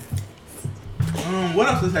 What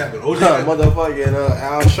else has happened? Motherfucking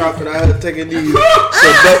Al Sharpton out here taking these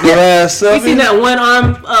seductive ass selfies. You seen that one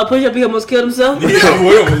arm push up? He almost killed himself. Yeah,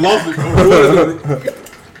 we almost lost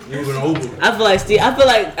it. I feel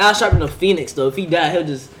like Al Sharpton a phoenix though. If he died, he'll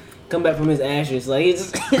just come back from his ashes. Like he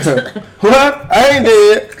just. What? I ain't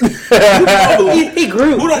dead. he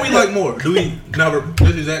grew. Who don't we like more? Do we never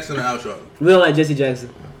Jesse Jackson or Al Sharpton? We don't like Jesse Jackson.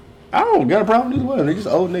 I don't got a problem either way. They just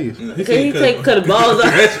old niggas. He cut the balls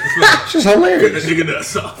off. She's hilarious. That nigga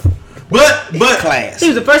nuts off. But class. He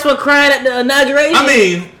was the first one crying at the inauguration. I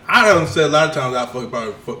mean, I done said a lot of times I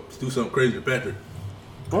probably do something crazy to Patrick.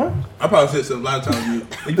 What? I probably said something a lot of times.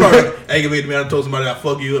 You probably aggravated me. I told somebody I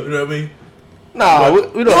fuck you up. You know what I mean? Nah, we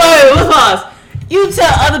don't. Wait, let's pause. You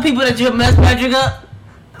tell other people that you mess Patrick up.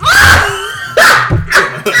 You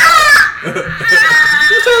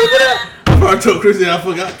trying to do that? I told Chrissy I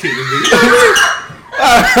forgot kidding me.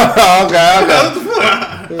 Okay.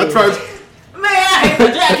 I tried. Man, I hate the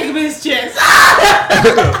Jack kicking his chest.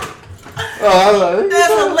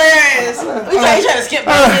 That's hilarious. You trying to skip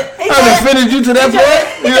by it? I defended you to that point.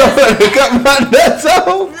 You know, cut my nuts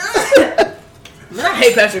off. Man, I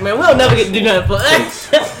hate Patrick, man. We'll never get to do nothing for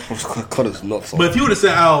Cut his nuts off. But if you would have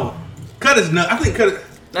said, cut his nuts, I think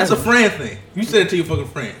that's a friend thing. You said it to your fucking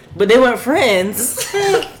friend. But they weren't friends.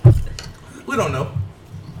 We don't know.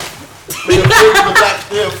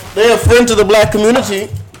 They're a friend to the black community.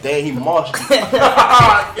 Damn, he marched.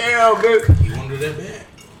 Damn, good. You want to do that bad?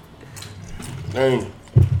 Dang.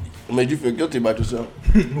 It made you feel guilty about yourself.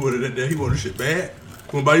 What did that day? He wanted shit bad.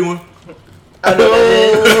 You want to buy you one?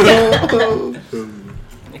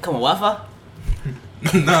 They come with Wi-Fi?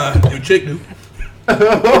 Nah, your chick do. I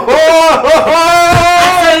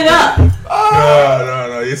set it up.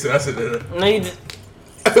 No. You said I said that. No, you did.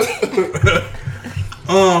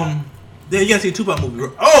 Yeah, you gotta see a Tupac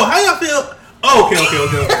movie. Oh, how y'all feel? Oh, okay.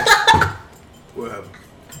 What happened?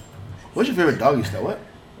 What's your favorite doggy style? What?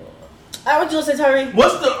 I want you to say, Tyree.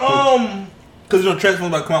 What's the Because Transformers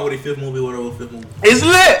about to come out with a fifth movie, fifth movie. It's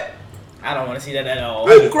lit. I don't want to see that at all.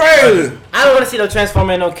 It's crazy. I don't want to see no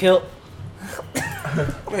Transformer and no kilt.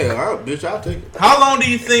 Bitch, I'll take it. How long do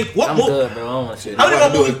you think? I'm good, bro. I don't want to see How many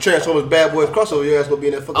more movies? Transformers Bad Boys crossover? Your ass gonna be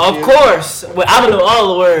in that fucking Of course. Well, I don't know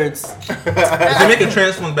all the words. If they make a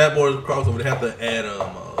Transformers Bad Boys crossover, they have to add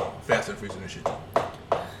Fast and Furious and shit.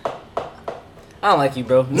 I don't like you,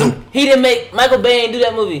 bro. He didn't make Michael Bay ain't do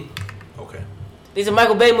that movie. Okay. These are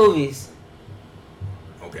Michael Bay movies.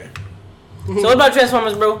 Okay. So what about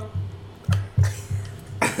Transformers, bro?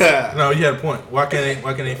 No, you had a point. Why can't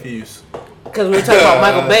they fuse? Because we were talking about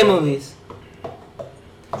Michael Bay movies.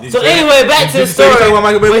 So anyway, back to the story. You talking about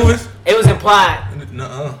Michael Bay movies? It was implied.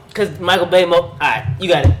 Nuh-uh. Because Michael Bay. Alright, you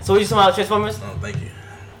got it. So what you talking about Transformers? Oh, thank you.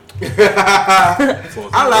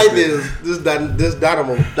 I like this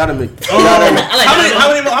dynamic. How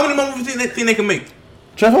many more movies do you think they can make?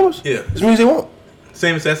 Transformers? Yeah. This means they won't.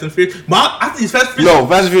 Same as Fast and Furious. But I think Fast and Furious. No,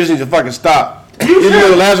 Fast and Furious needs to fucking stop. Even though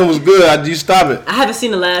the last one was good, you stop it. I haven't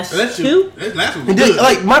seen the last two. That last one was good.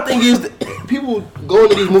 Like, my thing is, people go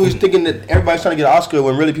into these movies thinking that everybody's trying to get an Oscar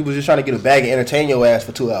when really people just trying to get a bag and entertain your ass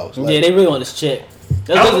for 2 hours. Like, yeah, they really want this check.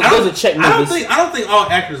 Those are check movies. I don't think all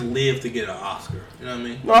actors live to get an Oscar. You know what I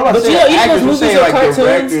mean? No, I'm not saying actors, I'm saying like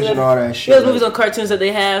directors and all that shit. Those movies on cartoons that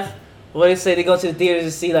they have, where they say they go to the theaters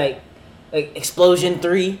to see like Explosion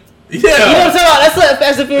 3. Yeah, you know what I'm talking about? That's what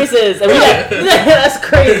Fast and Furious is. And that's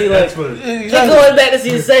crazy. Like, keep going back to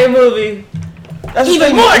see the same movie. That's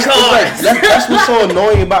even more cars. That's what's so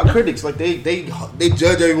annoying about critics. Like they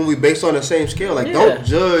judge every movie based on the same scale. Like don't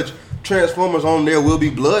judge Transformers on There Will Be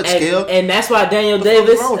Blood scale. And that's why Daniel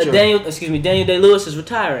Day-Lewis is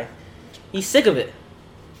retiring. He's sick of it.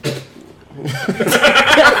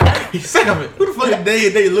 He's sick of it. Who the fuck is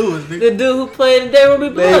Daniel Day-Lewis? The dude who played There Will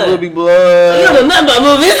Be Blood. There Will Be Blood. You don't know nothing about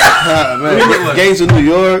movies. Gangs of New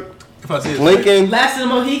York. Lincoln. Last of the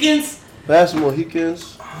Mohicans. Last of the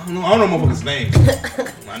Mohicans. I don't know motherfuckers' names.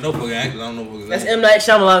 I know fucking actors. I don't know motherfuckers' names. That's M. Night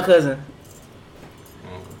Shyamalan cousin.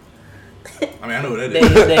 I mean, I know what that is.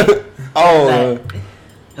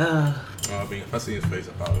 I mean, if I see his face,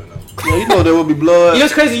 I probably know. Yeah, you know There Will Be Blood. You know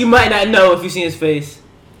what's crazy? You might not know if you see his face.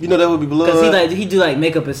 You know There Will Be Blood. Because he do like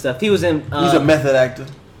makeup and stuff. He was in. He's a method actor.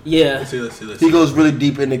 Yeah. Let's see. He goes really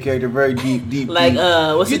deep in the character, very deep. Like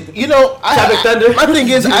what's it? You know, Tropic Thunder. My thing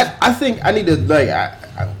is, I think I need to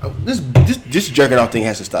this jerking off thing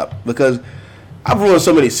has to stop because I've ruined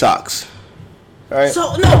so many socks. All right.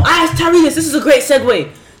 So no, I asked Tyree this. This is a great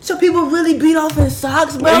segue. So people really beat off in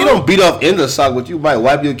socks, bro? Man, you don't beat off in the sock, but you might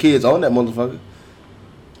wipe your kids on that motherfucker.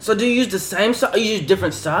 So do you use the same sock? You use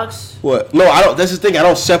different socks? What? No, I don't. That's the thing. I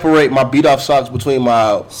don't separate my beat off socks between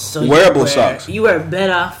my wearable socks. You wear bed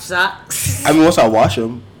off socks. I mean, once I wash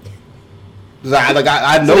them, I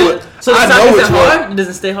know it. So the sock isn't hard? It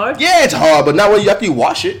doesn't stay hard? Yeah, it's hard, but not when after you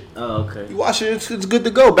wash it. Oh, okay. You wash it, it's good to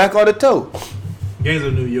go. Back on the toe. Gangs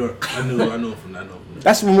of New York. I knew from that.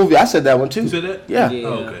 That's the movie. I said that one too. You said that? Yeah.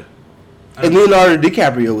 Oh, okay. And Leonardo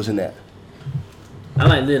DiCaprio was in that. I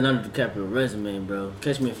like Leonardo DiCaprio resume, bro.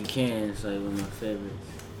 Catch Me If You Can. It's like one of my favorites.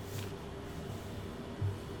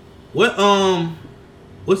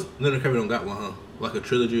 What's Leonardo DiCaprio don't got one, huh? Like a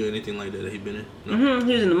trilogy or anything like that he been in? No?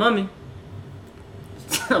 He was in The Mummy.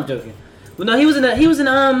 I'm joking. But no, he was in.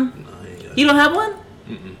 No, you don't have one?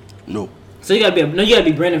 No. So you gotta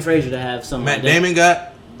be Brendan Fraser to have something. Matt Damon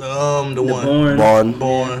got the one.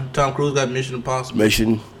 Born. Tom Cruise got Mission Impossible.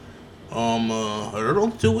 Are there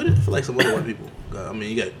only two with it? I feel like some other white people. I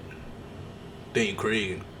mean, you got Daniel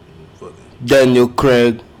Craig and fucking Daniel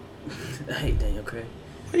Craig. I hate Daniel Craig.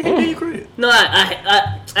 Why you hate Daniel Craig? No,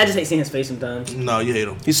 I just hate seeing his face sometimes. No, you hate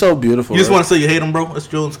him. He's so beautiful. You just want to say you hate him, bro?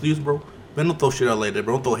 That's your excuse, bro. Man, don't throw shit out like that,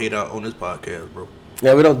 bro. Don't throw hate out on this podcast, bro.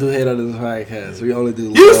 Yeah, we don't do hate on this podcast. We only do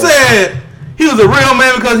love. You said he was a real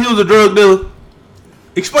man because he was a drug dealer.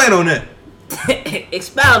 Explain on that.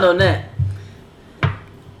 Expound on that.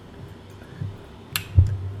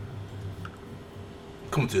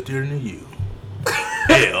 Coming to a theater near you.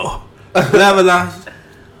 Hell. Lavalanche.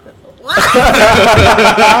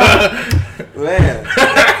 Man.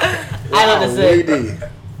 I don't know to say.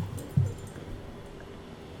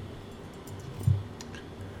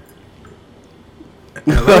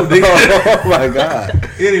 Hello, oh my god.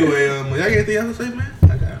 Anyway, y'all got anything else to say, man?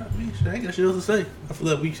 I ain't got shit else to say. I feel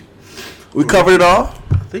like we covered it all?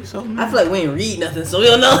 I think so, man. I feel like we ain't read nothing, so we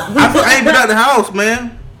don't know. I ain't been out the house,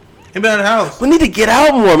 man. Ain't been out the house. We need to get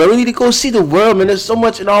out more, man. We need to go see the world, man. There's so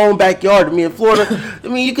much in our own backyard. I mean, in Florida,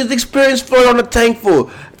 you can experience Florida on a tank full.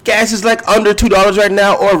 Gas is like under $2 right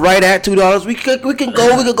now, or right at $2. We could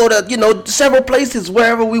go to several places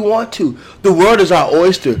wherever we want to. The world is our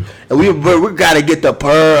oyster, and we gotta get the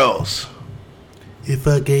pearls. If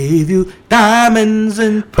I gave you diamonds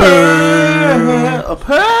and pearls, a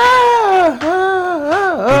pearl.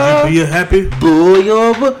 Would you be happy? Boy,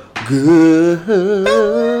 you're good.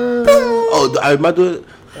 Oh, am I doing?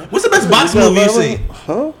 What's the best boxing movie you seen?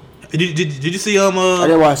 Huh? Did you see I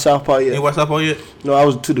didn't watch South Park yet. You didn't watch South Park yet? No, I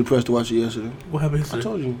was too depressed to watch it yesterday. What happened yesterday? I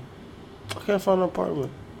told you. I can't find an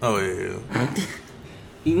apartment. Oh yeah.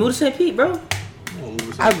 You moved to St. Pete, bro.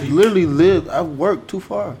 I literally live. I work too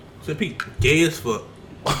far. St. Pete, gay as fuck.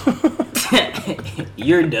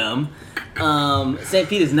 You're dumb. St.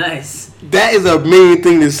 Pete is nice. That is a mean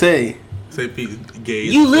thing to say. St. Pete, gay.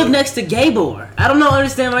 You live next to Gabor. I don't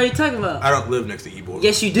understand what you're talking about. I don't live next to Ebor.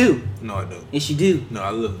 Yes, you do. No, I don't. Yes, you do. No,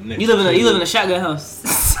 I live next. You live in a shotgun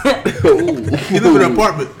house. You live in an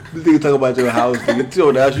apartment. This nigga talk about your house. Nigga,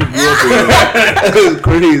 tell the house you grew up in. That's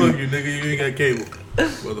crazy. Fuck you, nigga. You ain't got cable,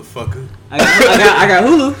 motherfucker. I got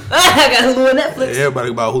Hulu. I got Hulu and Netflix. Yeah,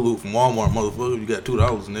 everybody buy Hulu from Walmart, motherfucker. You got $2,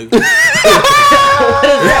 nigga. What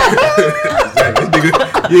is that? Exactly, nigga.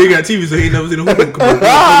 You ain't got TV, so you ain't never seen a Hulu commercial.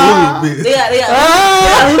 They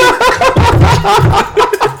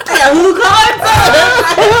got Hulu cards.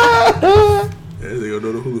 Yeah, they gonna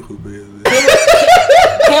know the Hulu business.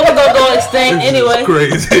 Cable gonna go extinct anyway.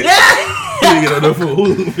 Crazy. You ain't get enough for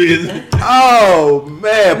Hulu business. Oh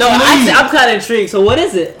man! No, I'm kind of intrigued. So what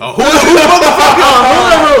is it? Oh, Hulu,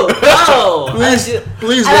 Hulu. Oh,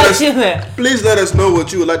 please let us know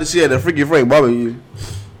what you would like to see at the Freaky Frank barbecue.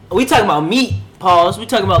 We talking about meat, pause. We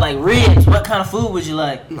talking about like ribs. What kind of food would you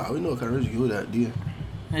like? No, we know what kind of ribs you would like, dear.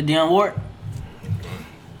 Deion Ward.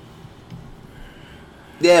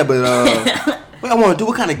 Yeah, but what I want to do?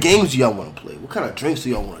 What kind of games do y'all want to play? What kind of drinks do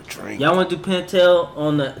y'all want to drink? Y'all want to do Pentel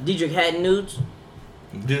on the Dietrich Haddon nudes?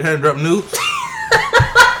 Did Haddon drop nudes?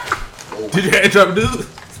 Did Haddon drop nudes?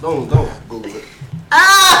 Don't Google it.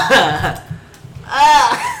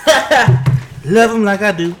 Love him like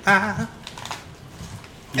I do.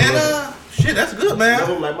 And shit, that's good, man. I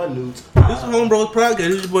don't like my nudes. This is Homebros Podcast.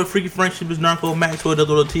 This is your boy Freaky Frank, Ship is Narco, Maxwell, that's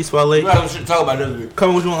what T Swale. We got some shit to talk about this week.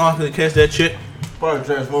 Come with you on to catch that shit. Probably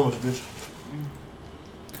Transformers, bitch.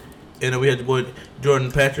 And then we had the boy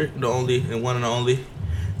Jordan Patrick, the only and one and only.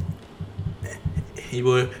 Your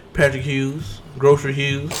boy Patrick Hughes, Grocery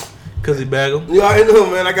Hughes, Cuzzy Bagel. You already know,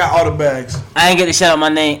 man. I got all the bags. I ain't get to shout out my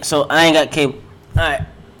name, so I ain't got cable. All right.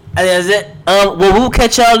 I think that's it. Well, we'll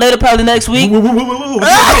catch y'all later, probably next week. All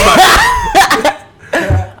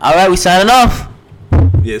right, we signing off.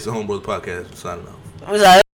 Yeah, it's the Homebros Podcast. Signing off.